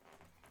 Yeah.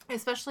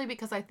 Especially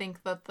because I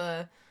think that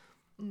the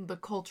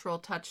cultural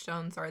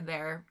touchstones are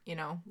there, you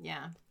know.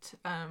 Yeah.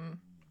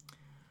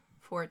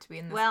 For it to be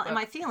in this book. And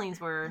my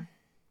feelings were,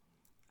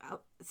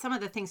 some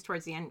of the things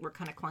towards the end were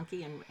kind of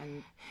clunky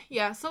and...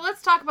 Yeah, so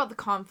let's talk about the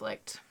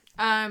conflict,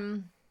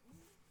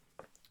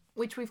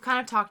 which we've kind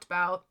of talked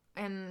about.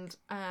 And,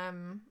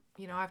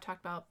 you know, I've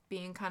talked about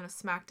being kind of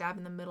smack dab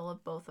in the middle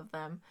of both of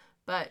them.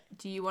 But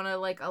do you want to,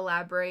 like,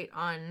 elaborate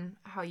on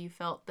how you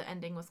felt the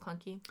ending was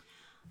clunky?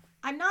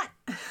 I'm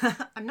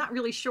not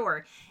really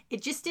sure.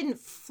 It just didn't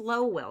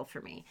flow well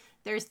for me.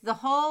 There's the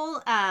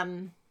whole,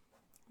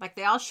 like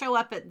they all show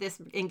up at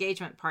this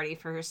engagement party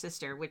for her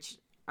sister, which,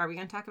 are we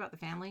going to talk about the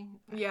family?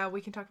 Yeah,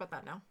 we can talk about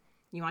that now.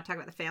 You want to talk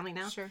about the family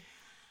now? Sure.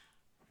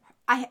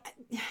 I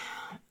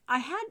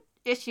had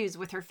issues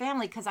with her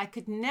family because I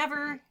could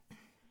never,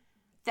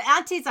 the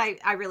aunties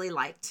I really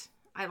liked.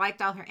 I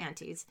liked all her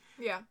aunties.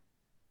 Yeah.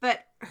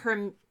 But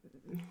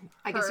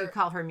I guess you'd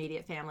call her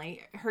immediate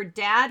family. Her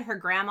dad, her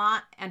grandma,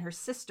 and her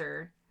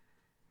sister,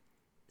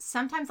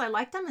 sometimes I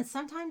liked them and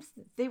sometimes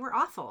they were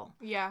awful.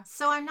 Yeah.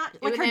 So I'm not,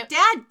 like, her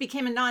dad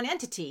became a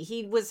non-entity.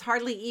 He was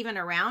hardly even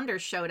around or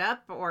showed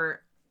up,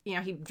 or, you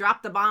know, he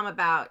dropped the bomb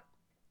about,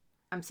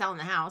 I'm selling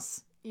the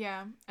house.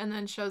 Yeah. And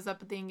then shows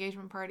up at the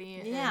engagement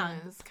party. Yeah.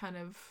 And is kind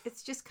of...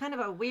 It's just kind of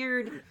a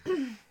weird...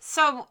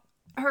 So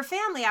her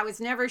family, I was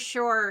never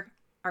sure...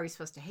 Are we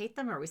supposed to hate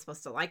them? Are we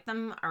supposed to like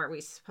them? Are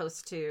we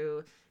supposed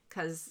to...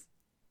 Because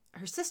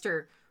her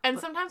sister... And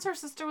sometimes her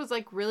sister was,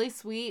 like, really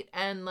sweet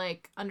and,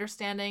 like,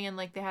 understanding, and,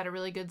 like, they had a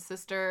really good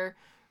sister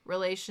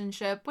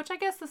relationship, which I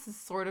guess this is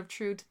sort of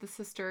true to the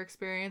sister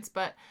experience,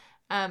 but...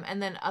 and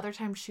then other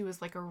times she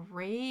was, like, a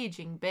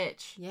raging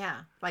bitch.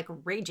 Yeah, like,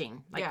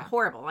 raging. Like,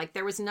 horrible. Like,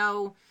 there was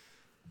no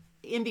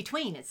in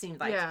between, it seemed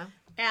like. Yeah.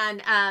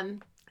 And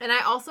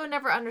I also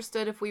never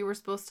understood if we were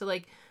supposed to,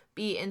 like...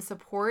 be in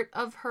support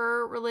of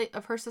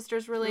her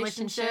sister's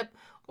relationship,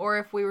 or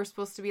if we were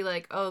supposed to be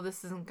like, oh,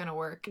 this isn't gonna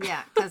work.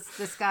 Yeah, because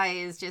this guy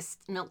is just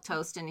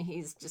milquetoast and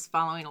he's just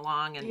following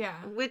along, and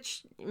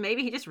which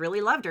maybe he just really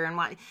loved her, and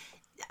why,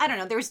 I don't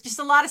know. There was just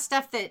a lot of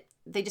stuff that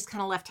they just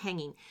kind of left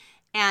hanging,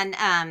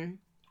 and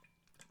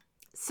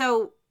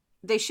so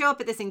they show up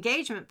at this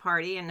engagement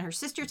party, and her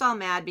sister's all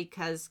mad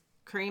because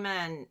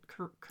Karina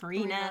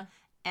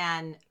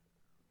and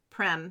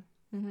Prem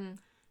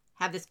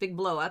have this big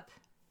blow up.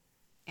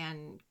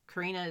 And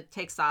Karina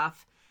takes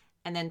off,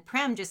 and then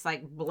Prem just,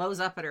 like, blows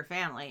up at her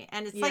family.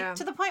 And it's, like,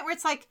 to the point where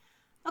it's like,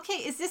 okay,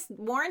 is this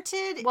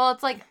warranted? Well,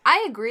 it's like,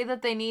 I agree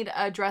that they need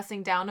a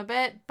dressing down a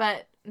bit,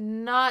 but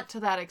not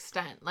to that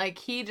extent. Like,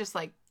 he just,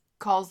 like,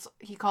 calls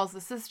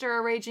the sister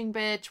a raging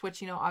bitch,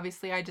 which, you know,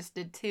 obviously I just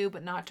did too,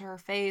 but not to her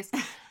face.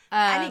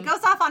 And he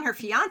goes off on her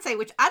fiance,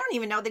 which I don't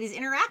even know that he's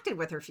interacted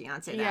with her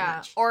fiance that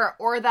much.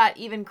 Or that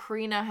even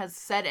Karina has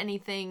said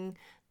anything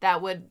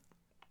that would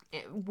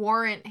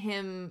warrant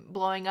him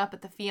blowing up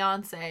at the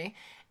fiance.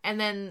 And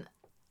then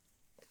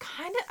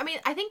kind of, I mean,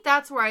 I think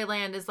that's where I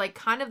land, is like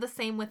kind of the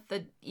same with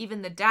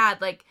even the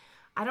dad. Like,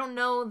 I don't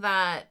know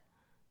that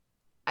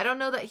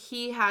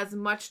he has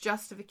much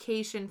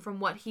justification from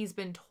what he's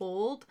been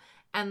told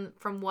and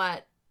from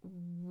what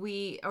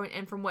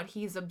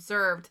he's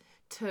observed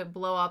to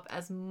blow up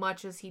as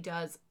much as he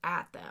does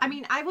at them. I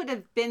mean, I would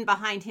have been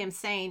behind him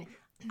saying,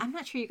 I'm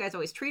not sure you guys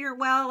always treat her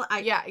well.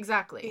 Yeah,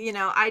 exactly. You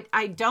know,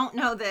 I don't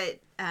know that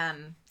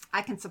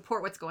I can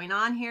support what's going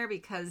on here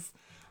because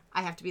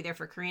I have to be there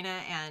for Karina,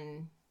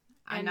 and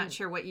I'm not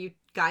sure what you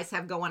guys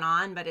have going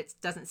on, but it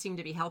doesn't seem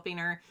to be helping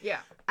her. Yeah.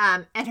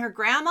 And her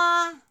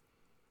grandma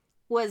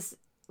would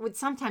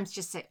sometimes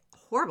just say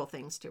horrible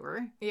things to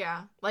her.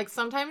 Yeah. Like,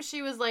 sometimes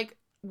she was like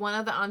one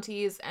of the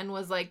aunties and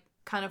was like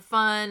kind of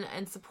fun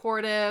and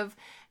supportive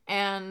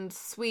and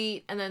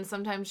sweet, and then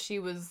sometimes she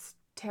was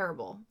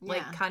terrible.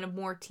 Like, Yeah. kind of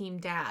more team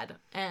dad.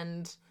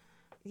 And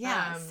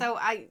Yeah. So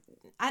I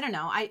don't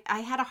know. I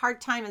had a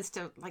hard time as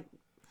to like,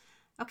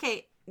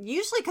 okay,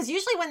 usually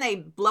when they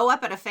blow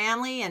up at a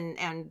family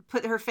and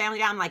put her family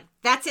down, I'm like,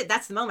 that's it.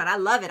 That's the moment. I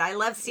love it. I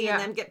love seeing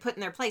them get put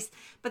in their place.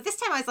 But this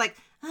time I was like,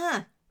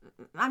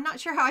 I'm not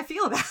sure how I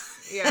feel about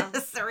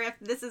this, or if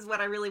this is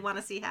what I really want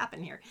to see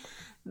happen here.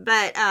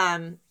 But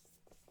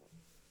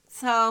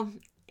so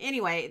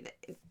anyway,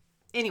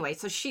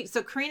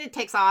 so Karina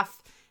takes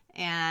off,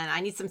 and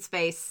I need some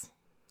space,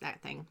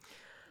 that thing.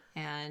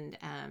 And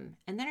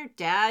then her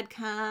dad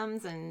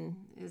comes and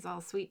is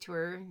all sweet to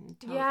her. It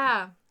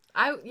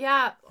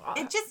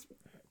just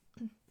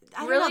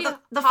I really don't know,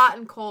 the hot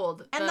and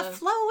cold. And the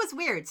flow was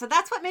weird. So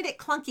that's what made it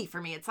clunky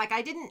for me. It's like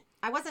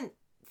I wasn't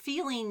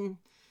feeling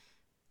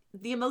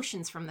the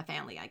emotions from the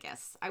family, I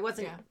guess. I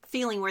wasn't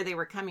feeling where they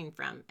were coming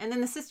from. And then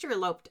the sister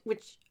eloped,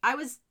 which I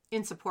was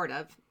in support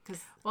of.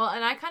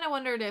 And I kind of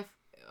wondered if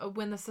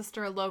when the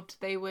sister eloped,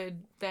 they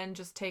would then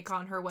just take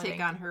on her wedding.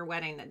 Take on her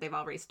wedding that they've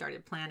already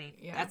started planning.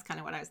 Yeah. That's kind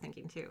of what I was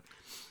thinking too.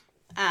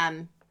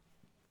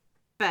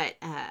 But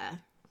I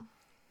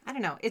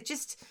don't know. It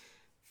just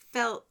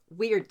felt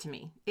weird to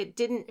me. It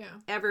didn't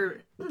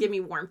ever give me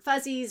warm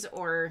fuzzies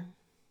or...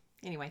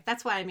 Anyway,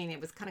 that's why, I mean,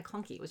 it was kind of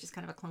clunky. It was just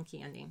kind of a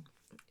clunky ending.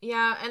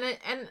 Yeah, and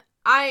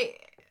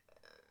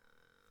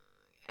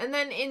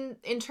then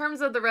in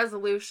terms of the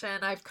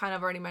resolution, I've kind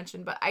of already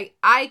mentioned, but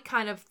I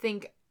kind of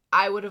think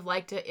I would have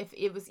liked it if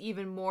it was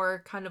even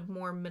more kind of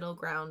more middle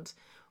ground,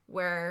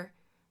 where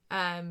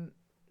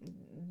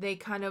they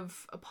kind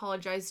of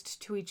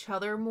apologized to each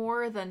other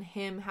more than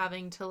him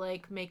having to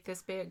like make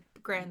this big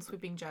grand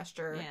sweeping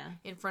gesture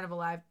in front of a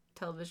live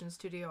television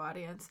studio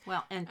audience.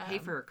 Well, and pay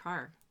for her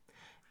car.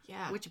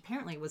 Yeah. Which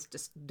apparently was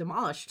just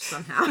demolished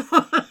somehow.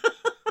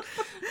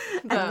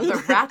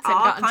 The rats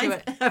had gotten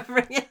to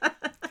it.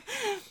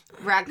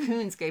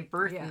 Raccoons gave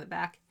birth in the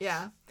back.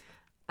 Yeah.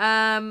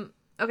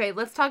 Okay,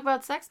 let's talk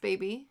about Sex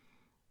Baby.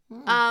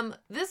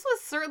 This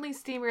was certainly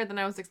steamier than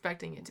I was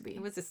expecting it to be.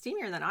 It was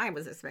steamier than I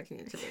was expecting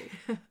it to be.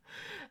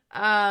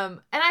 And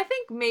I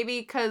think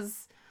maybe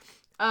because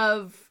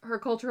of her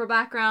cultural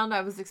background,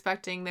 I was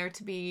expecting there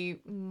to be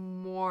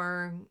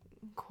more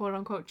quote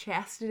unquote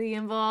chastity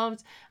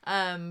involved.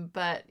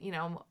 But you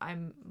know, I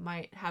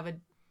might have a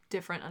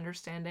different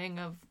understanding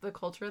of the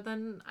culture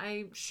than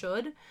I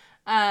should.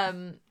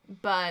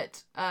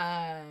 But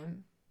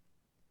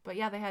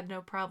yeah, they had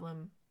no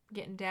problem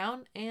getting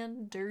down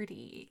and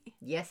dirty.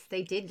 Yes,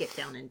 they did get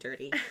down and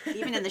dirty,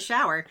 even in the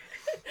shower.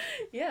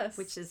 Yes,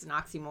 which is an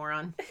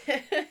oxymoron.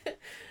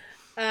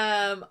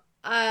 I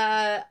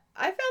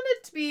found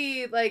it to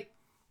be like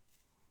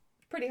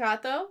pretty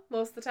hot though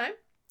most of the time.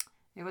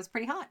 It was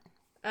pretty hot.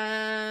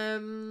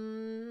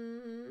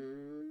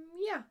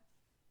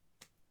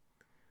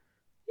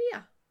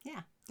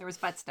 Yeah. There was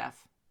butt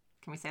stuff.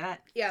 Can we say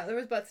that? Yeah, there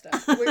was butt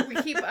stuff. We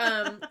keep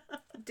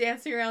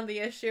dancing around the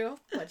issue,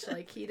 much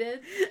like he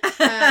did.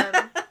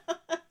 And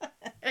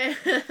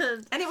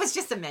it was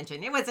just a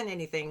mention. It wasn't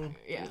anything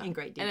in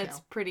great detail. And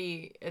it's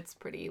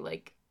pretty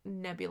like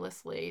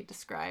nebulously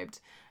described.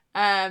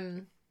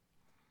 But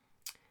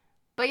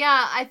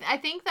yeah, I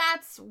think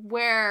that's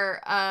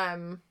where I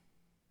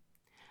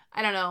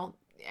don't know,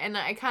 and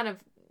I kind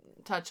of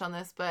touch on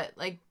this, but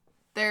like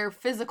their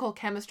physical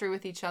chemistry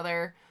with each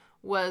other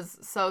was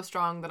so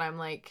strong that I'm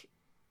like,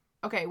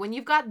 okay, when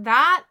you've got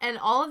that and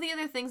all of the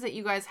other things that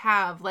you guys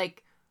have,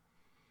 like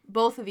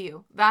both of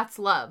you, that's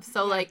love.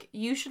 So like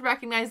you should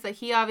recognize that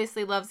he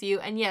obviously loves you,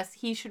 and yes,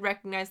 he should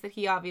recognize that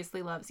he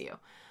obviously loves you.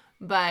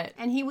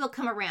 And he will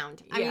come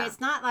around. I mean,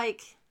 it's not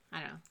like,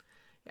 I don't know.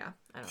 Yeah,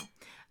 I don't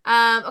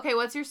know. Okay,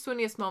 what's your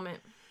swooniest moment?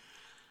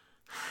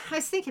 I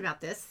was thinking about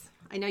this.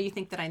 I know you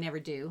think that I never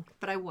do,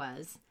 but I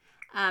was.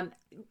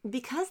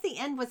 Because the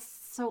end was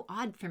so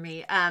odd for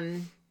me.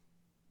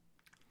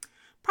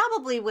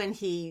 Probably when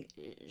he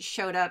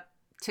showed up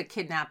to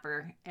kidnap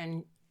her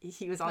and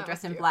he was all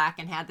dressed in black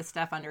and had the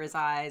stuff under his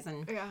eyes,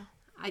 and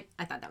I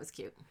thought that was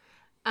cute.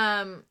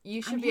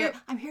 You should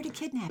I'm here to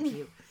kidnap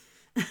you.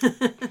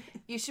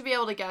 You should be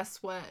able to guess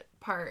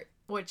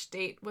which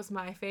date was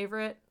my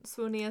favorite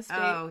swooniest date.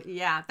 Oh,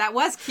 yeah. That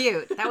was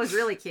cute. That was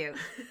really cute.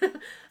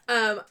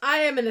 I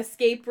am an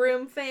escape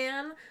room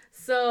fan,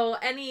 so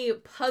any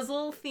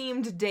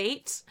puzzle-themed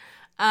date,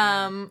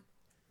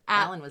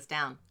 Alan was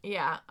down.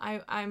 Yeah,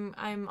 I'm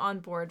on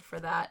board for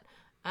that.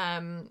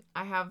 I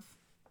have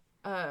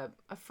a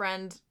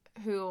friend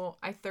who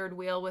I third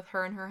wheel with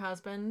her and her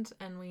husband,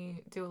 and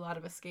we do a lot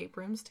of escape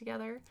rooms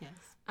together. Yes.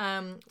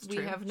 We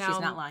have now. She's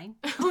not lying.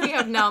 We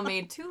have now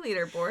made 2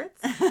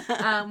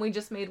 leaderboards. We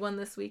just made one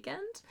this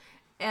weekend,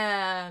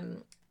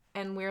 and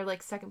we're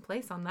like second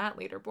place on that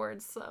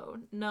leaderboard, so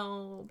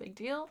no big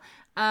deal.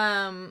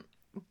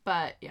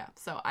 But yeah,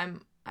 so I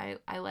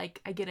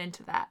get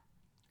into that.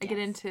 I get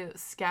into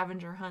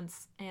scavenger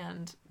hunts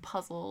and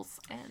puzzles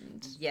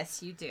and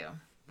yes, you do.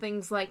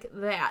 Things like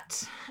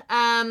that.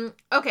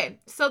 Okay,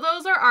 so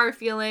those are our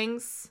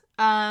feelings.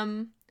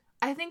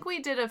 I think we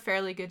did a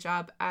fairly good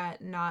job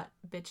at not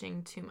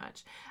bitching too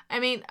much. I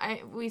mean,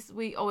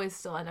 we always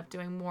still end up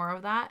doing more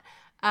of that.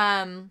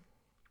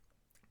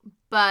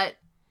 But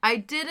I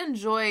did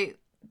enjoy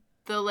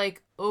the,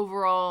 like,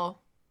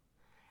 overall,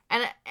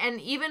 and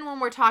even when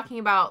we're talking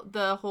about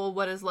the whole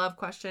what is love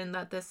question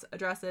that this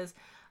addresses,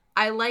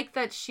 I like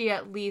that she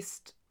at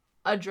least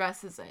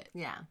addresses it.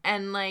 Yeah.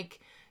 And,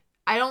 like,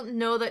 I don't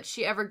know that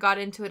she ever got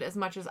into it as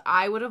much as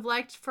I would have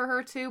liked for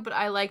her to, but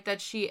I like that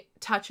she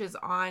touches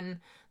on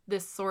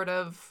this sort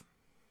of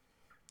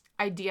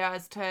idea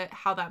as to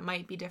how that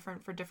might be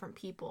different for different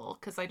people,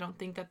 because I don't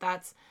think that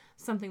that's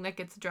something that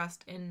gets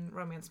addressed in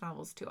romance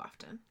novels too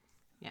often.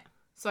 Yeah.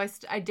 So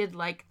I did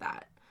like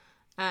that.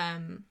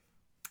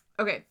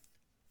 Okay,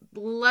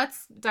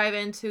 let's dive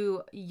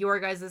into your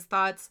guys'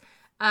 thoughts.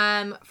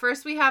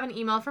 First we have an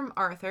email from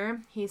Arthur.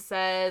 He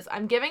says,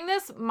 I'm giving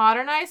this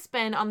modernized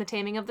spin on The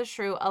Taming of the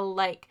Shrew a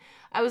like.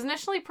 I was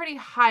initially pretty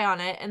high on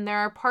it, and there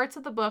are parts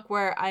of the book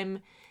where I'm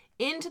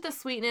into the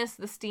sweetness,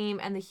 the steam,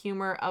 and the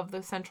humor of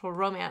the central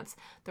romance.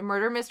 The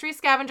murder mystery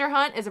scavenger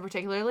hunt is a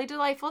particularly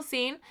delightful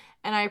scene,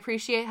 and I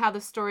appreciate how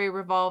the story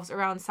revolves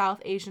around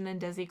South Asian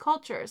and Desi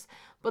cultures.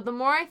 But the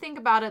more I think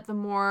about it, the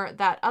more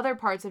that other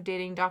parts of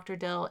dating Dr.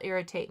 Dill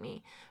irritate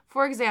me.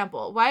 For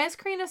example, why is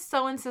Karina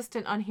so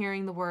insistent on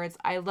hearing the words,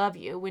 I love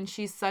you, when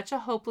she's such a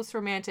hopeless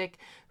romantic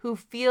who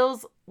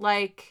feels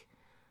like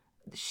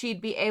she'd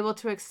be able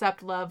to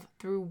accept love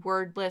through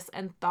wordless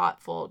and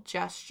thoughtful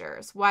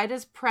gestures? Why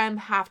does Prem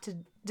have to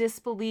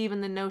disbelieve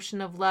in the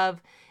notion of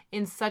love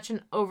in such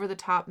an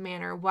over-the-top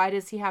manner? Why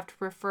does he have to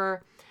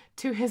refer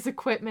to his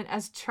equipment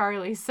as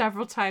Charlie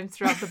several times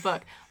throughout the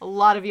book? A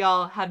lot of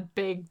y'all had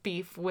big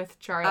beef with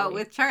Charlie. Oh,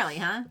 with Charlie,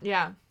 huh?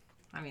 Yeah.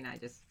 I mean,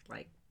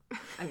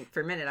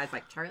 for a minute, I was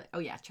like, Charlie? Oh,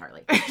 yeah,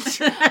 Charlie.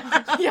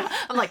 Yeah.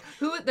 I'm like,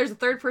 who? There's a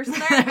third person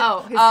there?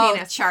 Oh, his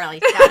penis. Charlie.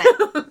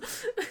 Got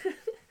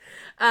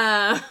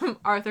it.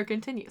 Arthur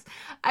continues.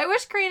 I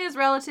wish Karina's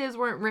relatives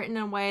weren't written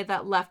in a way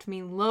that left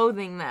me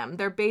loathing them.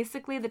 They're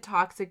basically the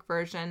toxic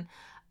version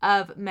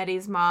of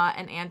Medi's ma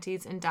and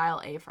aunties in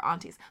Dial A for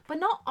aunties. But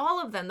not all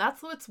of them.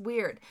 That's what's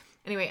weird.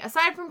 Anyway,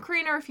 aside from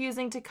Karina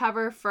refusing to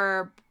cover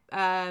for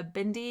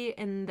Bindi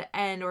in the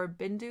end, or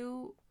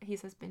Bindu, he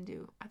says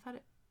Bindu.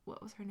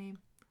 What was her name?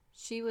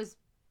 She was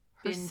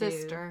her Bindu.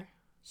 sister.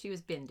 She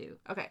was Bindu.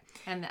 Okay.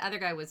 And the other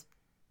guy was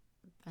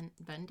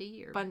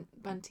Bundy or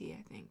Bunty,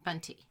 I think.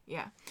 Bunty.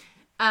 Yeah.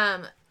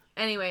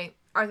 Anyway,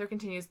 Arthur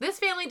continues. This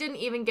family didn't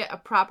even get a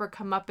proper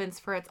comeuppance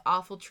for its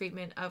awful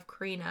treatment of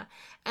Karina.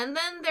 And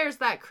then there's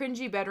that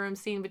cringy bedroom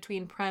scene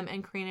between Prem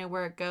and Karina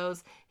where it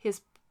goes,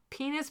 his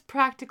penis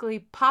practically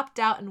popped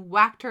out and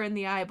whacked her in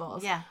the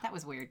eyeballs. Yeah, that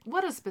was weird.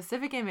 What a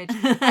specific image.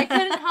 I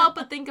couldn't help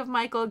but think of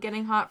Michael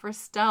getting hot for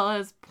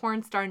Stella's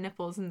porn star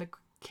nipples in the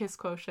kiss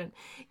quotient.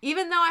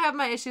 Even though I have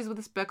my issues with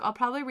this book, I'll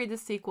probably read the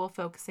sequel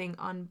focusing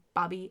on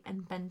Bobby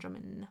and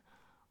Benjamin.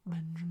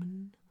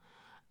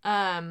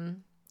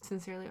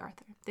 Sincerely,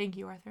 Arthur. Thank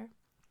you, Arthur.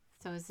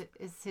 So is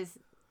his...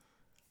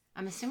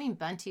 I'm assuming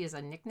Bunty is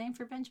a nickname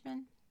for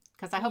Benjamin?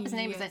 Because I hope his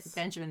name isn't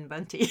Benjamin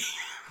Bunty.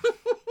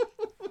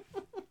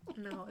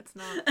 No, it's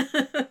not.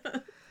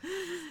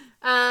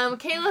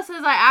 Kayla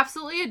says, I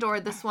absolutely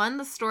adored this one.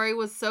 The story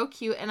was so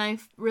cute, and I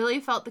really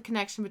felt the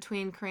connection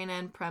between Karina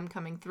and Prem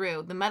coming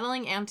through. The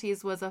meddling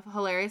aunties was a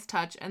hilarious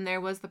touch, and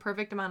there was the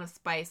perfect amount of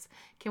spice.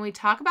 Can we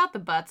talk about the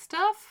butt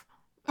stuff?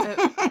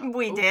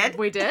 We did.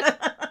 We did.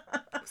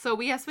 So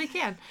yes, we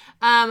can.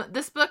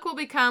 This book will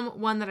become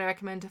one that I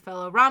recommend to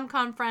fellow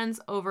rom-com friends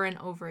over and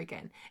over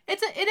again.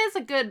 It is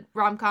a good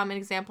rom-com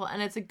example,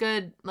 and it's a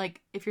good,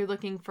 like, if you're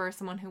looking for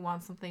someone who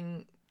wants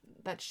something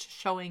that's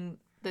showing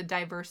the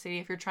diversity,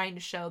 if you're trying to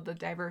show the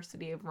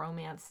diversity of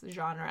romance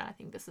genre, I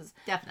think this is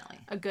definitely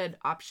a good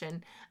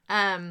option.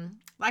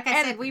 Like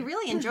I said, we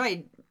really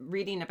enjoyed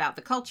reading about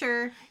the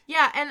culture.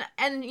 Yeah,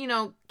 and you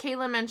know,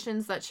 Kayla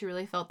mentions that she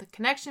really felt the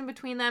connection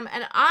between them,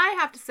 and I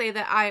have to say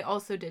that I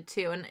also did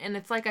too. And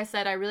it's like I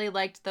said, I really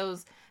liked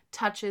those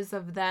touches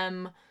of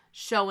them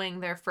showing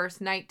their first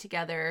night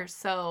together.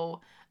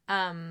 So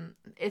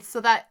it's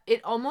so that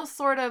it almost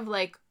sort of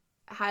like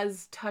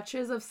has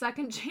touches of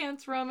second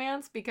chance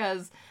romance,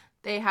 because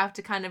they have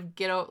to kind of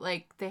get out,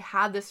 like, they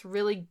had this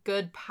really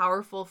good,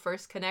 powerful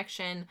first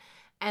connection,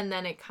 and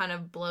then it kind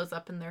of blows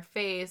up in their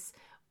face.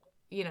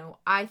 You know,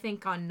 I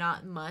think on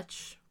not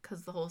much,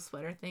 because the whole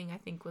sweater thing, I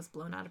think, was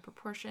blown out of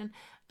proportion.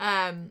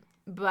 Yeah,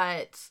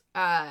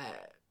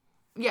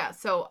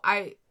 so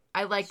I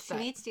liked that.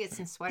 She needs to get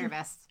some sweater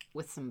vests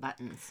with some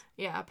buttons.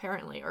 Yeah,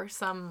 apparently. Or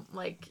some,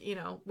 like, you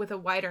know, with a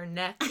wider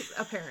neck,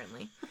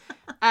 apparently.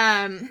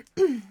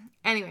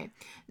 Anyway,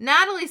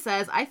 Natalie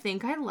says, I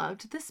think I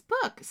loved this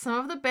book. Some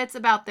of the bits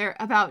about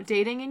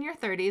dating in your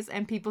 30s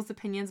and people's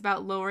opinions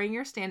about lowering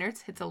your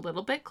standards hits a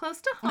little bit close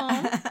to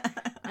home.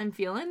 I'm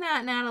feeling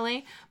that,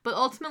 Natalie. But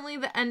ultimately,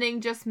 the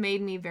ending just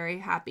made me very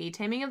happy.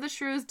 Taming of the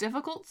Shrew is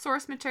difficult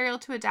source material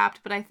to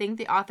adapt, but I think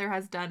the author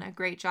has done a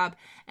great job,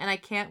 and I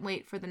can't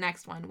wait for the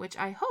next one, which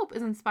I hope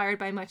is inspired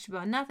by Much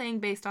About Nothing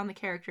based on the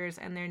characters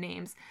and their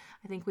names.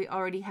 I think we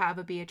already have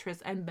a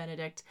Beatrice and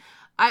Benedict.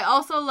 I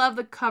also love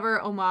the cover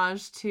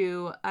homage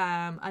to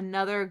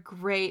another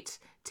great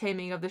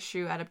Taming of the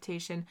Shrew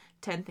adaptation,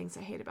 10 Things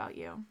I Hate About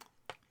You.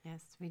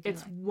 Yes, we do.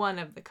 It's one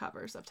of the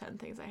covers of 10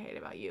 Things I Hate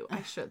About You,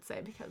 I should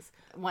say, because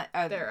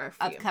there are a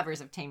few. Of covers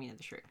of Taming of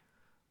the Shrew.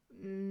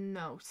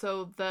 No.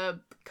 So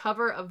the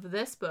cover of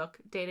this book,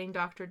 Dating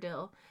Dr.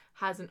 Dill,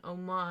 has an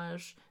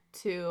homage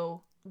to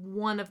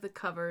one of the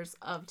covers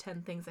of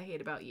 10 Things I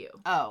Hate About You.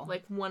 Oh.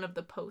 Like one of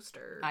the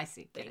poster I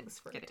see. things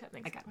for 10 Things I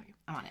Hate About You.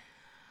 I'm on it.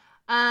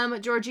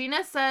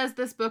 Georgina says,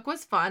 this book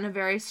was fun, a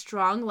very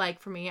strong like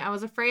for me. I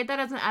was afraid that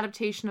as an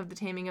adaptation of The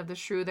Taming of the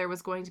Shrew, there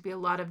was going to be a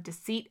lot of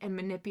deceit and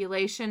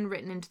manipulation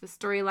written into the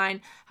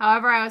storyline.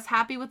 However, I was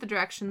happy with the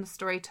direction the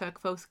story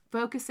took,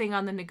 focusing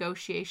on the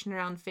negotiation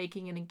around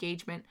faking an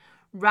engagement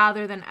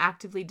rather than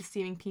actively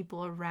deceiving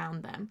people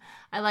around them.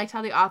 I liked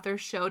how the author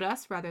showed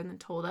us, rather than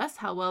told us,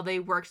 how well they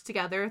worked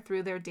together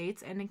through their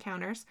dates and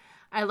encounters.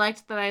 I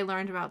liked that I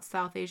learned about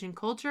South Asian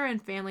culture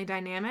and family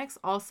dynamics.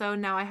 Also,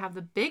 now I have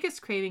the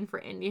biggest craving for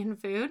Indian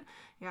food.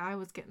 Yeah, I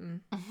was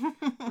getting...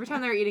 Every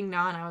time they were eating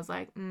naan, I was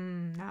like,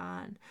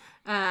 naan.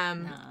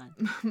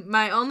 Naan.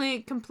 My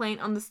only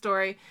complaint on the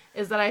story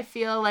is that I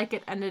feel like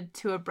it ended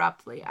too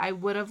abruptly. I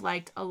would have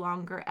liked a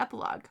longer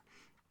epilogue.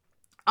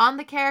 On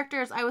the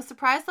characters, I was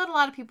surprised that a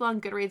lot of people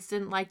on Goodreads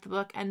didn't like the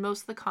book, and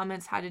most of the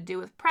comments had to do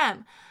with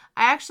Prem.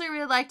 I actually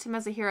really liked him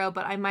as a hero,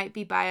 but I might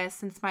be biased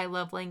since my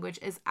love language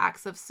is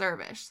acts of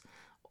service.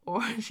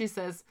 Or she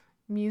says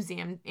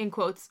museum, in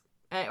quotes,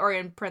 or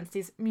in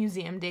parentheses,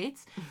 museum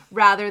dates,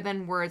 rather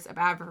than words of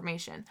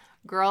affirmation.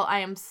 Girl, I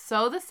am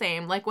so the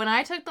same. Like, when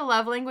I took the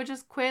love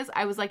languages quiz,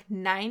 I was like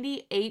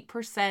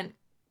 98%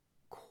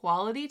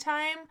 quality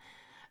time,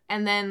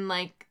 and then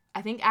like,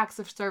 I think acts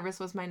of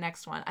service was my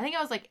next one. I think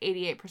I was like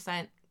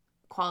 88%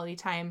 quality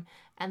time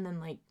and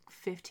then like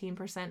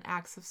 15%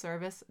 acts of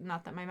service.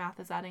 Not that my math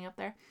is adding up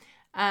there.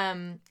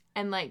 And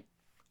like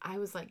I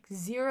was like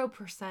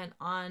 0%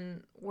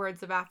 on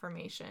words of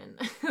affirmation.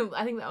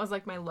 I think that was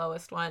like my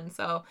lowest one.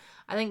 So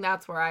I think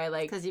that's where I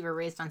like... Because you were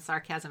raised on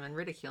sarcasm and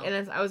ridicule.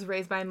 And I was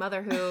raised by a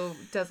mother who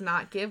does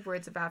not give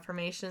words of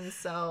affirmation.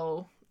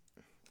 So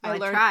well, I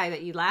learned... try,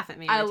 but you laugh at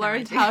me. I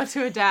learned how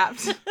to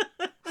adapt.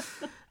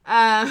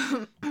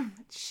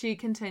 She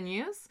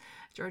continues.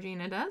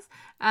 Georgina does.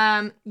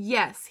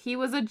 Yes, he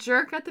was a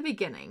jerk at the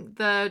beginning.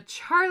 The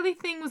Charlie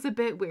thing was a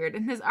bit weird,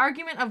 and his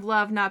argument of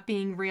love not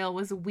being real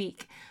was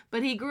weak.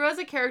 But he grew as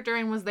a character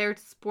and was there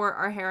to support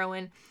our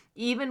heroine,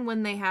 even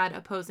when they had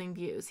opposing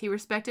views. He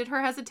respected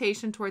her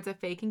hesitation towards a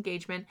fake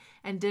engagement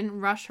and didn't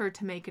rush her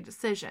to make a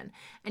decision.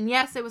 And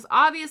yes, it was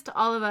obvious to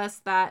all of us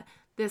that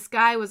this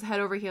guy was head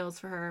over heels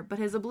for her, but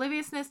his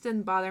obliviousness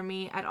didn't bother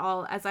me at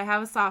all, as I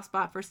have a soft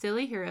spot for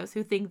silly heroes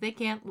who think they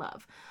can't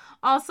love.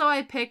 Also,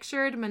 I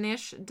pictured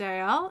Manish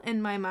Dayal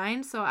in my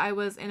mind, so I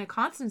was in a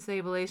constant state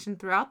of elation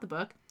throughout the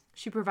book.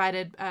 She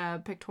provided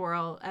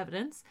pictorial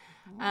evidence.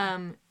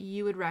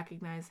 You would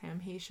recognize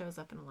him. He shows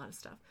up in a lot of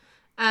stuff.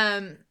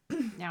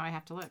 Now I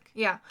have to look.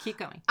 Yeah. Keep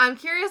going. I'm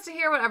curious to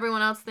hear what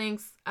everyone else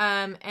thinks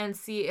and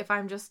see if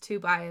I'm just too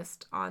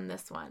biased on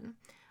this one.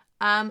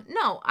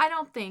 No, I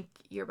don't think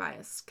you're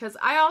biased, because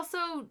I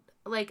also,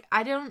 like,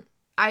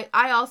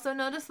 I also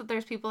noticed that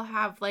there's people who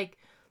have, like,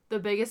 the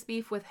biggest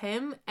beef with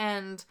him,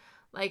 and,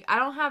 like, I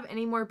don't have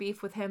any more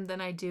beef with him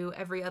than I do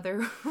every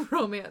other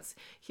romance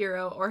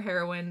hero or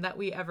heroine that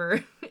we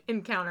ever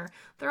encounter.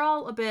 They're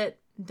all a bit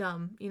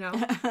dumb, you know?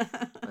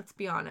 Let's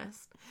be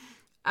honest.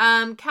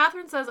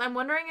 Catherine says, I'm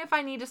wondering if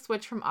I need to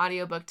switch from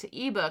audiobook to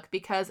ebook,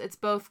 because it's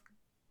both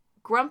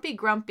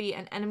grumpy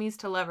and enemies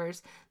to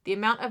lovers. The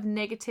amount of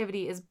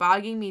negativity is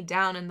bogging me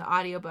down in the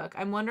audiobook.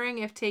 I'm wondering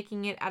if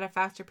taking it at a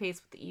faster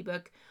pace with the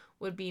ebook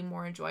would be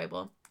more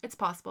enjoyable. It's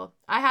possible.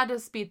 I had to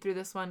speed through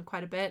this one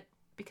quite a bit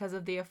because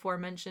of the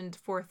aforementioned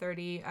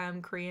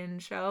 4:30 Korean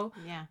show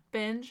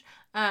binge,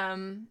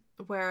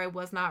 where I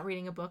was not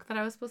reading a book that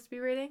I was supposed to be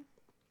reading.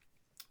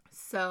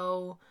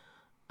 So,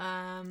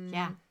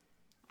 yeah,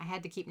 I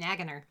had to keep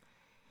nagging her.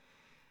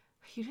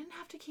 You didn't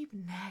have to keep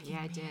nagging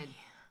I me. did.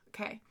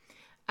 Okay.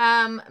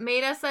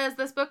 Maida says,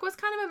 this book was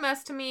kind of a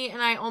mess to me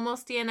and I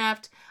almost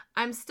DNF'd.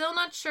 I'm still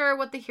not sure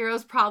what the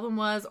hero's problem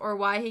was or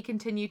why he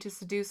continued to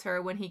seduce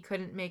her when he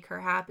couldn't make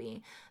her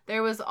happy.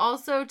 There was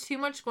also too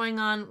much going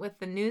on with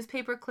the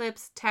newspaper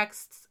clips,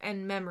 texts,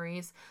 and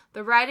memories.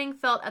 The writing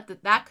felt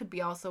that could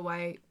be also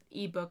why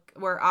ebook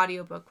or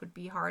audiobook would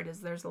be hard, is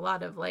there's a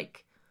lot of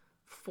like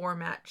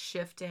format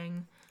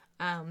shifting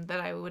that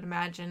I would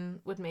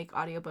imagine would make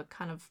audiobook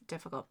kind of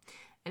difficult.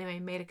 Anyway,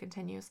 Maida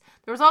continues.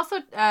 There was also,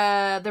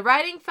 the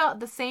writing felt at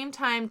the same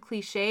time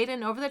cliched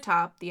and over the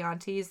top. The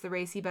aunties, the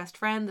racy best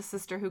friend, the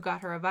sister who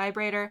got her a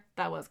vibrator.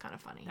 That was kind of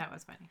funny. That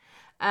was funny.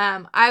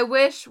 I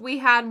wish we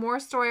had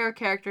more story or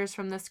characters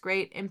from this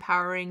great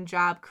empowering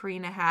job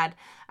Karina had.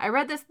 I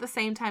read this at the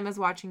same time as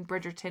watching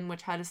Bridgerton,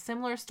 which had a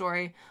similar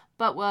story,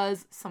 but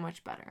was so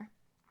much better.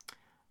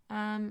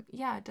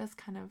 Yeah, it does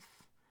kind of...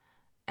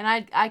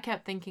 And I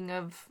kept thinking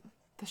of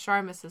the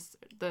Sharma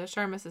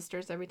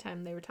sisters every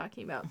time they were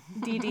talking about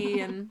Dee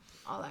Dee and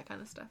all that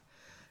kind of stuff.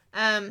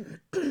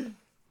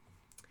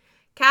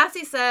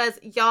 Cassie says,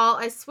 y'all,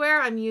 I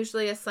swear I'm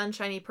usually a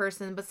sunshiny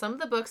person, but some of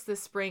the books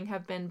this spring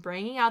have been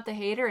bringing out the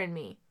hater in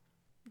me.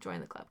 Join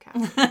the club,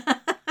 Cassie.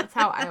 That's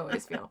how I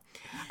always feel.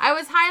 I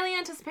was highly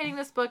anticipating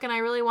this book and I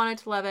really wanted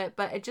to love it,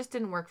 but it just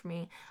didn't work for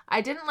me.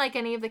 I didn't like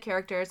any of the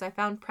characters. I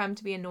found Prem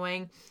to be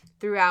annoying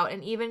throughout,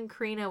 and even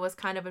Karina was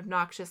kind of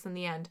obnoxious in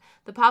the end.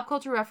 The pop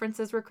culture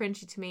references were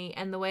cringy to me,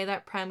 and the way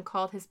that Prem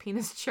called his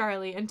penis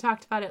Charlie and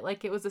talked about it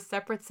like it was a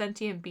separate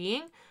sentient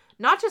being,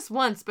 not just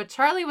once, but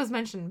Charlie was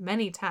mentioned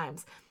many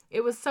times.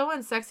 It was so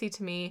unsexy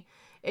to me.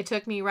 It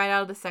took me right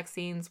out of the sex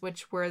scenes,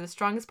 which were the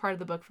strongest part of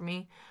the book for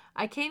me.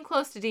 I came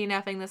close to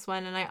DNFing this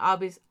one, and I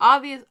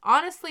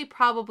honestly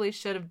probably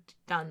should have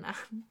done that.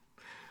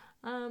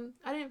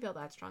 I didn't feel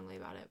that strongly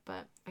about it,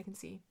 but I can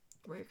see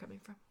where you're coming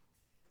from.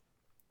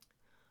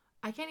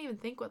 I can't even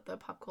think what the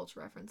pop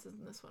culture references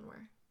in this one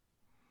were.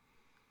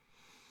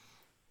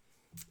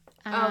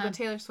 The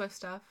Taylor Swift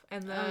stuff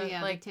and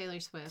the Taylor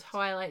Swift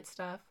Twilight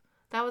stuff.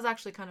 That was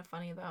actually kind of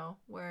funny though.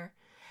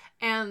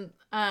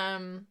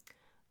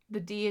 The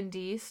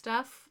D&D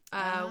stuff,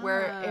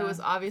 where it was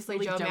obviously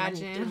Joe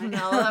Manchin and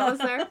all that was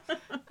there,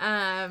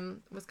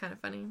 was kind of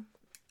funny.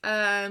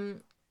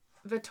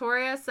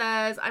 Victoria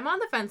says, I'm on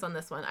the fence on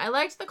this one. I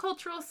liked the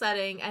cultural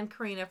setting and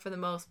Karina for the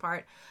most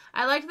part.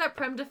 I liked that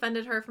Prem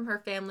defended her from her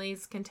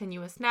family's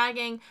continuous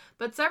nagging,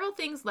 but several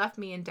things left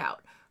me in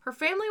doubt. Her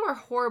family were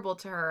horrible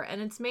to her,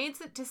 and it's made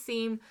it to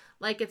seem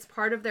like it's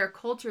part of their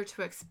culture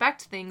to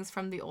expect things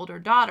from the older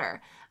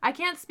daughter. I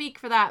can't speak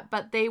for that,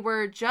 but they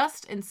were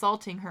just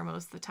insulting her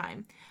most of the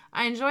time.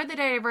 I enjoyed the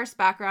diverse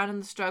background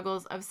and the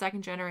struggles of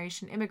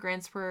second-generation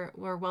immigrants were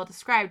well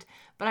described,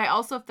 but I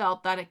also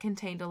felt that it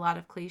contained a lot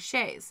of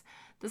cliches.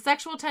 The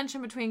sexual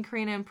tension between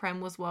Karina and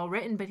Prem was well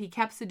written, but he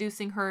kept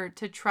seducing her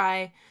to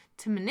try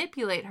to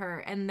manipulate her,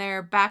 and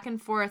their back and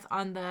forth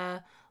on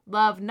the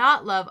love,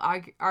 not love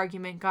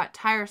argument got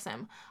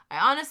tiresome. I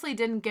honestly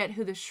didn't get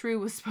who the shrew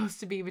was supposed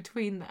to be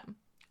between them.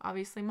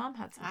 Obviously, Mom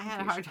had some confusion.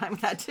 I had a hard time with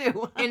that,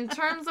 too. In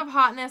terms of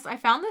hotness, I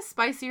found this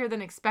spicier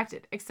than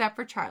expected, except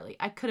for Charlie.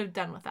 I could have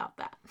done without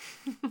that.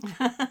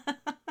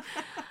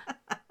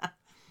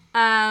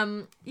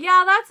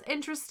 Yeah, that's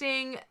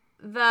interesting.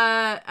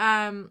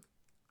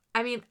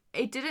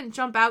 It didn't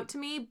jump out to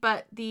me,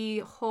 but the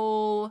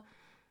whole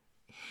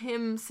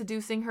him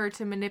seducing her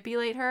to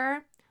manipulate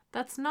her,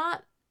 that's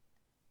not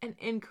an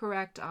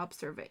incorrect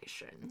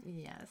observation.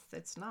 Yes,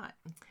 it's not.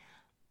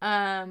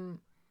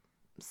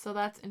 So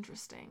that's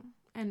interesting.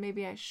 And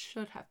maybe I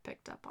should have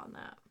picked up on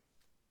that.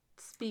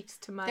 Speaks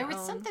to my There was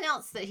something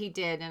else that he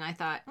did, and I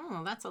thought,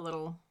 oh, that's a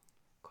little...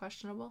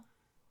 questionable.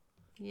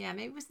 Yeah,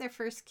 maybe it was their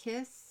first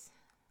kiss.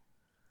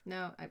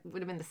 No, it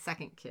would have been the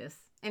second kiss.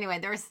 Anyway,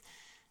 there was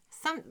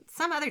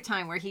some other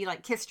time where he,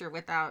 kissed her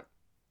without,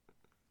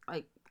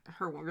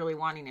 her really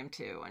wanting him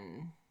to,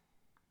 and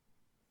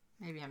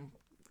maybe I'm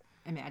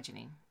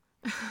imagining.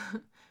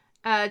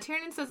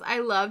 Tiernan says, I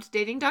loved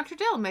Dating Dr.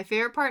 Dill. My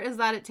favorite part is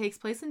that it takes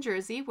place in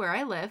Jersey, where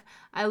I live.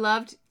 I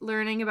loved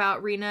learning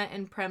about Rena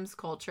and Prem's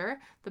culture.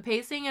 The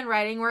pacing and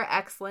writing were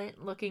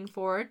excellent. Looking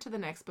forward to the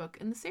next book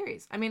in the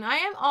series. I mean, I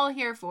am all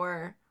here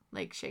for,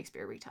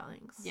 Shakespeare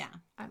retellings. Yeah.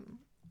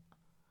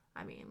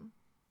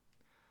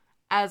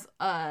 As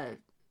a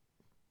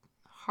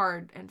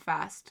hard and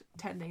fast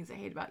 10 Things I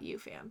Hate About You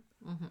fan,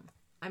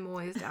 I'm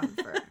always down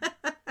for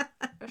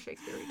a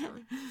Shakespeare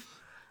retelling.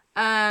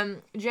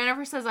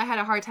 Jennifer says, I had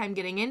a hard time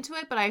getting into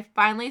it, but I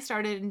finally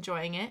started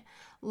enjoying it.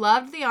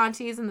 Loved the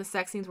aunties and the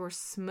sex scenes were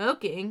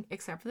smoking,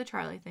 except for the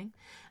Charlie thing.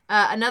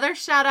 Another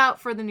shout out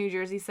for the New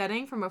Jersey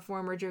setting from a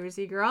former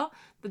Jersey girl.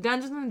 The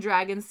Dungeons and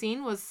Dragons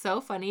scene was so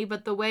funny,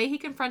 but the way he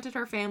confronted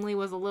her family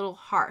was a little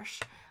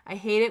harsh. I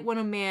hate it when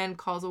a man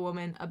calls a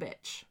woman a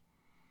bitch.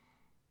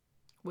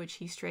 Which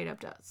he straight up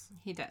does.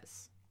 He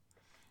does.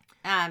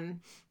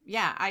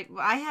 Yeah,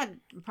 I had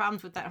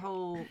problems with that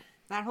whole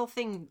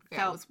thing.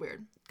 Yeah, it was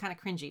weird. Kind of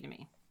cringy to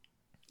me.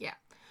 Yeah.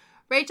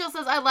 Rachel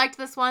says, I liked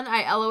this one.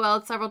 I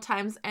LOL'd several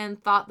times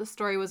and thought the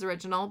story was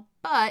original,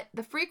 but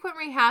the frequent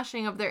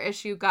rehashing of their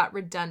issue got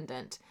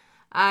redundant.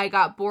 I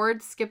got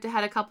bored, skipped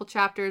ahead a couple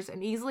chapters,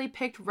 and easily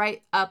picked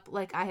right up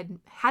like I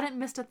hadn't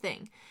missed a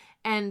thing.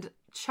 And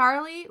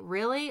Charlie,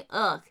 really?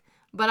 Ugh.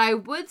 But I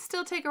would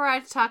still take a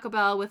ride to Taco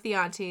Bell with the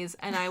aunties,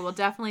 and I will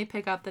definitely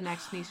pick up the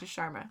next Nisha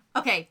Sharma.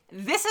 Okay,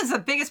 this is the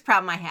biggest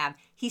problem I have.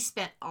 He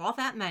spent all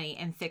that money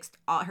and fixed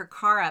all her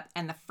car up,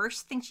 and the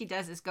first thing she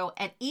does is go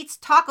and eats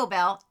Taco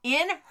Bell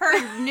in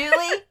her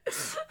newly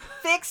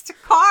fixed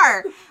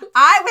car.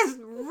 I was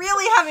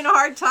really having a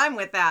hard time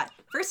with that.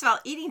 First of all,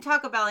 eating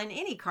Taco Bell in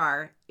any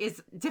car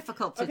is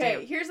difficult to do.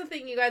 Okay, here's the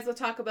thing, you guys, with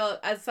Taco Bell.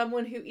 As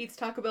someone who eats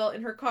Taco Bell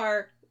in her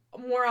car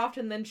more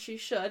often than she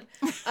should,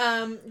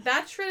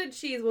 that shredded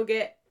cheese will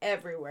get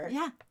everywhere.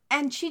 Yeah.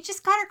 And she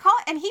just got her car,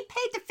 and he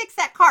paid to fix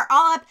that car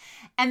all up,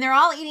 and they're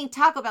all eating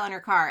Taco Bell in her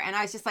car. And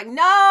I was just like,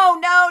 no. I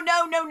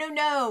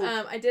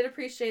did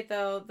appreciate,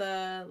 though,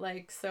 the,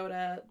 like,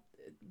 soda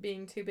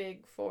being too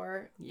big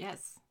for...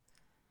 Yes.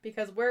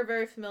 Because we're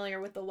very familiar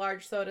with the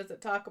large sodas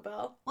at Taco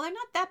Bell. Well, they're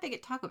not that big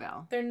at Taco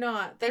Bell. They're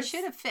not. They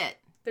should have fit.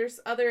 There's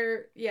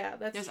other... Yeah,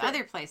 that's There's true.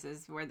 other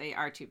places where they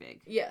are too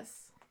big.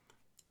 Yes.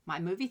 My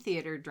movie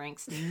theater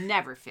drinks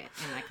never fit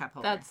in my cup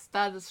holder.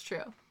 That is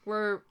true.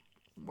 We're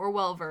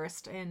well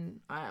versed in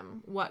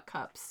what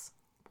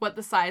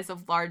the size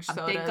of large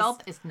sodas. A big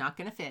gulp is not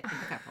going to fit in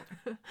the cup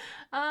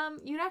holder.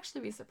 You'd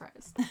actually be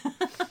surprised.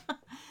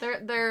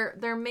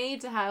 They're made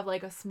to have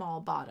like a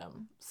small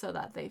bottom so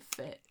that they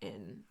fit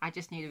in. I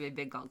just need a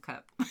big gulp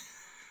cup.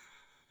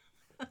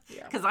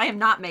 Yeah. Because I am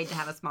not made to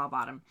have a small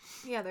bottom.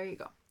 Yeah, there you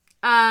go.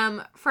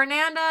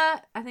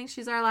 Fernanda, I think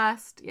she's our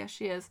last. Yes,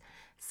 she is.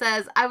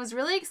 Says, I was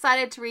really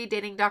excited to read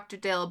Dating Dr.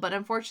 Dill, but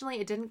unfortunately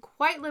it didn't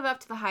quite live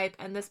up to the hype,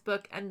 and this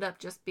book ended up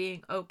just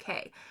being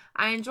okay.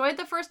 I enjoyed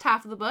the first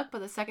half of the book, but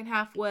the second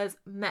half was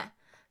meh.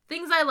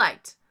 Things I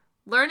liked.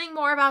 Learning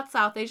more about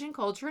South Asian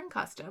culture and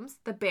customs,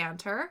 the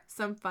banter,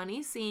 some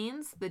funny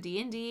scenes, the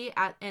D&D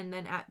and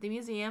then at the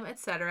museum,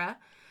 etc.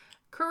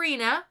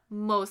 Karina,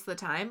 most of the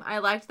time. I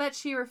liked that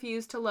she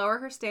refused to lower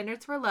her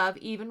standards for love,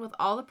 even with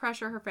all the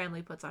pressure her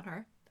family puts on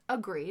her.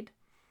 Agreed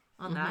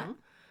on that.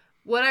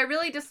 What I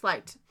really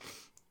disliked,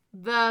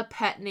 the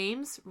pet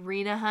names,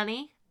 Rena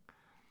Honey.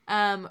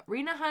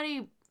 Rena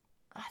Honey,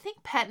 I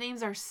think pet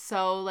names are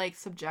so, like,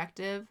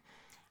 subjective.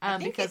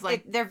 Because,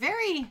 they're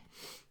very,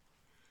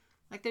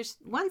 like, there's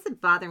ones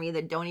that bother me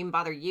that don't even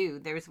bother you.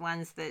 There's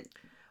ones that...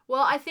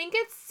 Well, I think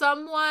it's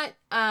somewhat,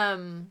 I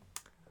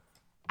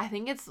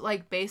think it's,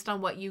 like, based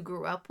on what you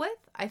grew up with.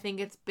 I think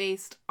it's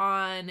based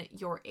on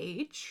your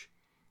age,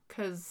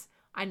 because...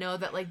 I know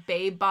that, like,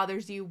 Babe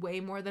bothers you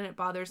way more than it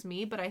bothers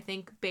me, but I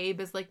think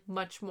Babe is, like,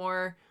 much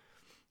more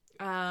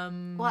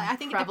I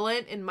think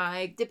prevalent in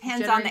my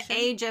depends generation. on the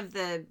age of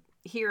the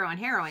hero and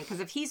heroine, because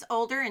if he's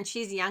older and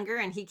she's younger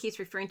and he keeps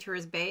referring to her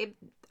as Babe,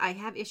 I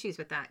have issues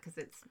with that, because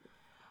it's...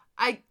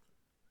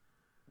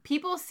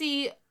 People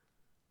see...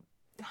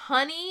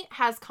 Honey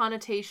has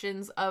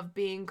connotations of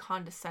being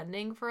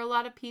condescending for a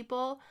lot of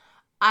people.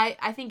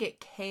 I think it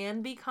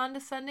can be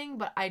condescending,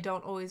 but I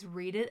don't always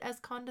read it as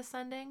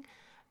condescending.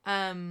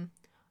 I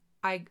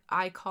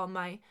call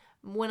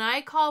when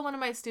I call one of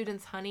my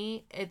students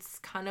Honey, it's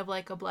kind of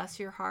like a bless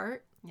your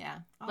heart. Yeah.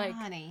 Oh, like,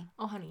 honey.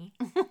 Oh, honey.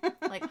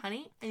 Like,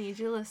 honey, I need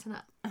you to listen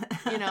up.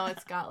 You know,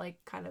 it's got like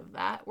kind of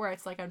that where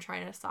it's like I'm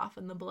trying to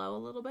soften the blow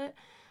a little bit.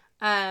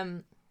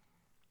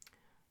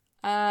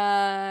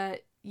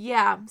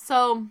 Yeah.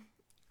 So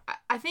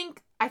I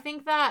think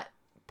that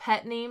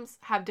pet names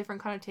have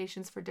different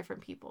connotations for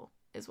different people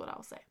is what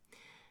I'll say.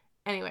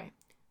 Anyway.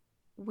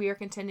 We are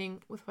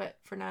continuing with what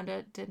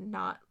Fernanda did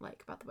not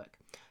like about the book.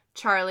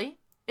 Charlie,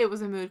 it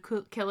was a mood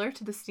killer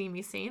to the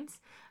steamy scenes.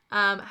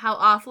 How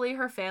awfully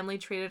her family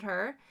treated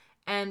her.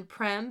 And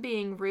Prem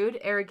being rude,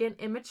 arrogant,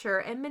 immature,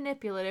 and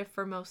manipulative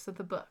for most of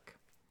the book.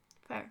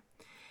 Fair.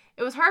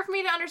 It was hard for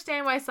me to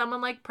understand why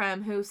someone like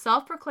Prem, who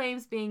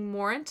self-proclaims being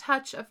more in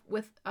touch of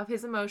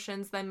his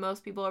emotions than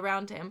most people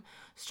around him,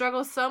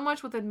 struggles so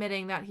much with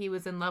admitting that he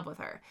was in love with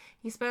her.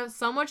 He spent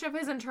so much of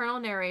his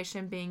internal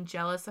narration being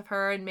jealous of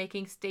her and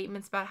making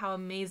statements about how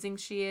amazing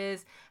she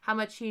is, how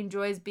much he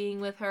enjoys being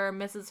with her,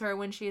 misses her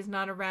when she is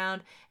not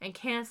around, and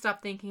can't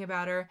stop thinking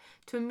about her,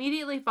 to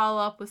immediately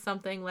follow up with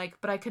something like,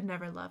 but I could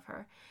never love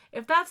her.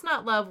 If that's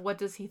not love, what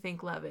does he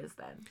think love is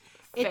then?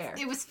 Fair.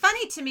 It was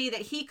funny to me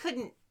that he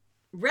couldn't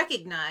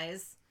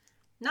recognize,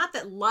 not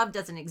that love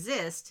doesn't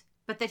exist,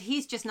 but that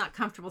he's just not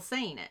comfortable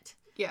saying it.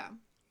 Yeah.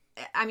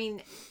 I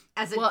mean,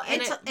 as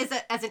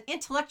an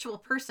intellectual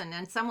person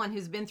and someone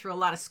who's been through a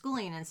lot of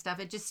schooling and stuff,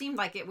 it just seemed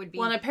like it would be...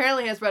 Well, and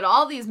apparently has read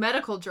all these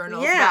medical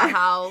journals about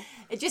how...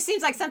 It just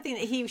seems like something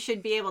that he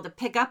should be able to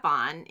pick up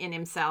on in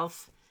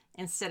himself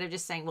instead of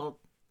just saying, well,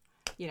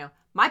 you know,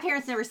 my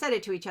parents never said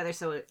it to each other,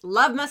 so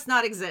love must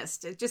not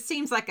exist. It just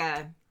seems like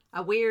a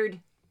weird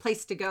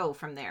place to go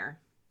from there.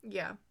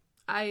 Yeah.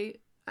 I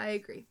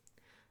agree.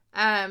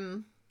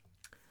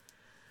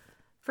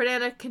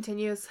 Fernanda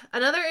continues.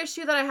 Another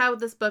issue that I had with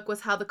this book was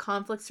how the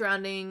conflict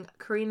surrounding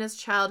Karina's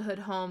childhood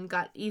home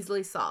got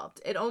easily solved.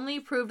 It only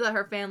proved that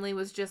her family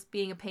was just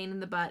being a pain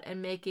in the butt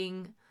and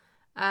making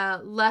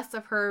less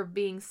of her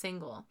being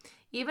single.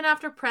 Even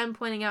after Prem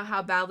pointing out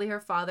how badly her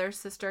father,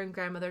 sister, and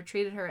grandmother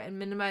treated her and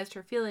minimized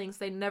her feelings,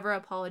 they never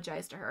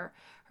apologized to her.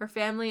 Her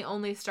family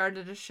only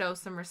started to show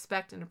some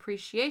respect and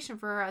appreciation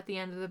for her at the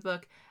end of the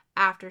book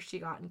after she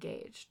got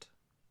engaged.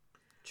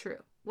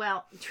 True.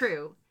 Well,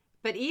 true.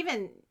 But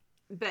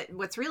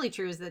what's really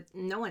true is that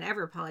no one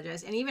ever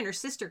apologized. And even her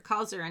sister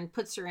calls her and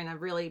puts her in a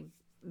really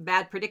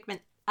bad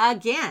predicament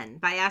again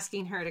by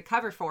asking her to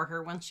cover for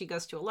her when she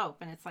goes to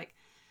elope. And it's like,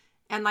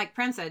 and like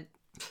Prem said,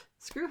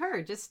 screw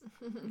her. Just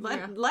let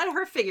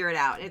her figure it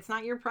out. It's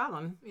not your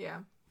problem. Yeah.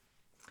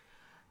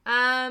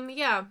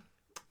 Yeah.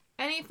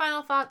 Any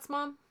final thoughts,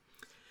 Mom?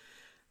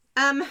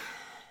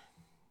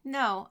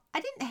 No,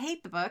 I didn't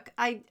hate the book.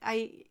 I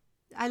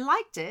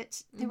liked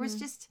it. There was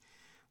just,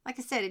 like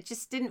I said, it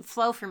just didn't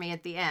flow for me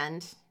at the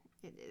end.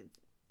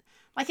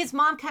 Like his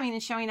mom coming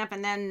and showing up,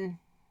 and then,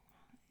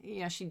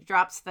 she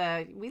drops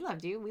the "we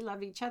loved you, we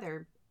love each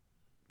other"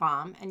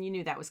 bomb, and you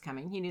knew that was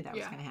coming. You knew that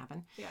was going to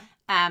happen. Yeah.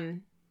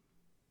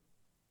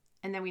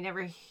 And then we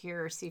never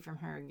hear or see from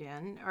her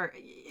again. Or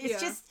it's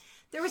just,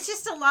 there was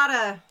just a lot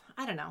of,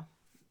 I don't know.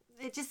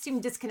 It just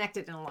seemed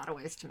disconnected in a lot of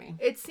ways to me.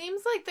 It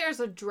seems like there's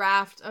a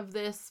draft of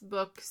this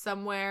book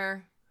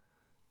somewhere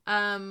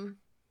that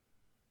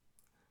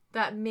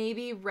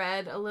maybe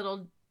read a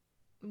little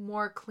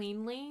more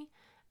cleanly,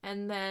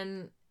 and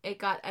then it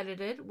got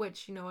edited,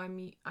 which,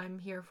 I'm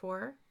here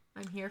for.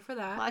 I'm here for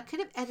that. Well, I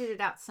could have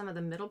edited out some of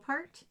the middle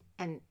part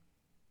and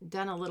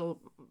done a little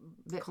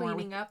bit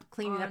cleaning up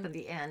at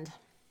the end.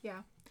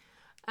 Yeah.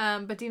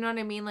 But do you know what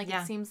I mean? Like,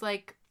 it seems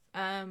like,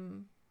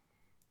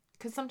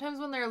 because sometimes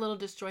when they're a little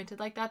disjointed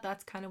like that,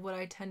 that's kind of what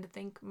I tend to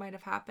think might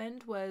have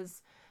happened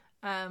was,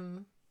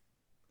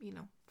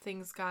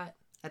 things got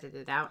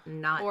edited out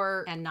and not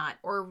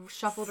or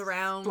shuffled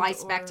around,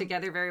 spliced back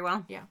together very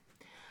well. Yeah.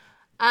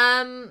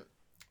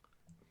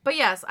 But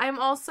yes, I'm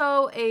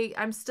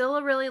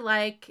still really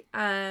like,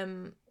 I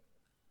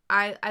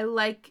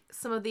like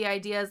some of the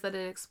ideas that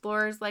it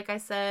explores. Like I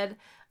said,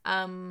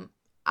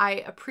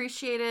 I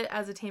appreciate it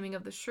as a Taming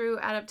of the Shrew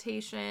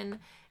adaptation,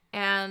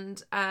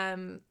 and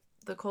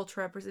the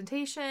cultural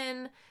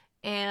representation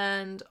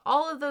and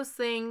all of those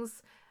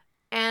things.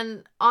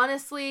 And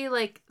honestly,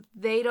 like,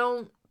 they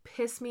don't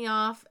piss me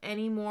off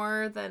any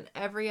more than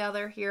every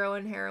other hero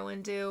and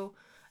heroine do.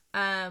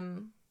 I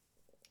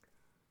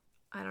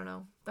don't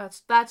know.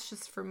 That's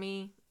just for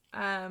me.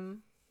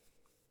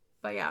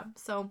 But yeah,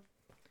 so.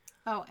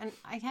 Oh, and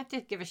I have to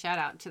give a shout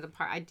out to the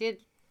part. I did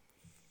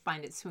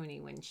find it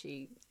swoony when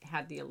she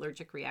had the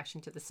allergic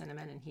reaction to the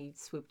cinnamon and he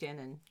swooped in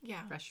and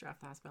rushed her off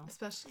the hospital.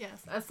 Especially,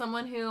 yes. As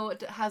someone who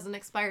has an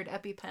expired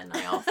EpiPen,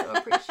 I also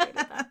appreciated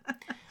that.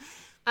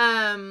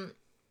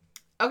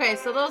 Okay,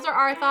 so those are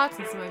our thoughts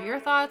and some of your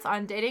thoughts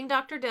on Dating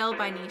Dr. Dill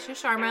by Nisha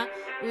Sharma.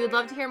 We would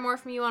love to hear more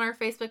from you on our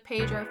Facebook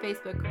page, our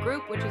Facebook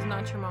group, which is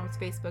Not Your Mom's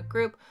Facebook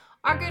group,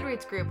 our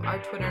Goodreads group, our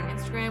Twitter and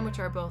Instagram, which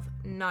are both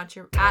at Not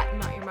Your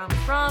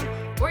Mom's Rom,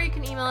 or you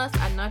can email us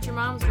at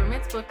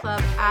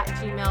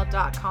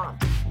notyourmomsromancebookclub@gmail.com.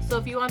 So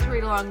if you want to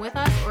read along with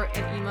us or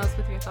email us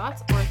with your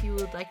thoughts, or if you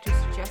would like to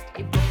suggest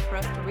a book for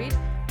us to read,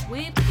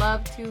 we'd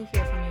love to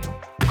hear from you.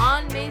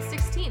 On May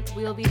 16th,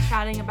 we'll be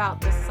chatting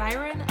about The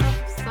Siren of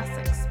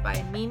Sussex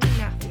by Mimi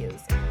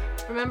Matthews.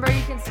 Remember,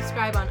 you can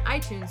subscribe on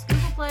iTunes,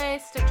 Google Play,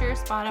 Stitcher,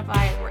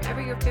 Spotify, wherever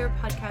your favorite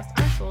podcasts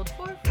are sold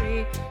for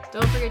free.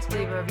 Don't forget to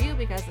leave a review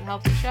because it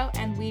helps the show,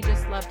 and we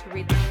just love to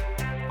read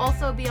them.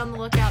 Also, be on the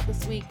lookout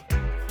this week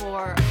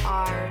for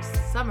our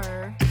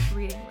summer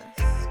reading list.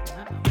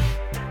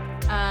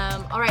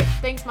 All right.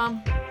 Thanks,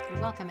 Mom.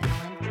 You're welcome,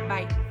 Ellen.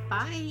 Bye.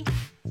 Bye.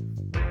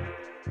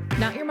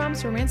 Not Your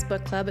Mom's Romance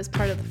Book Club is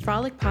part of the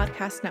Frolic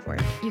Podcast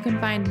Network. You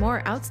can find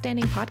more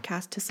outstanding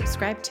podcasts to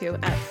subscribe to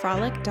at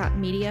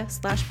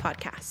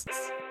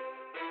frolic.media/podcasts.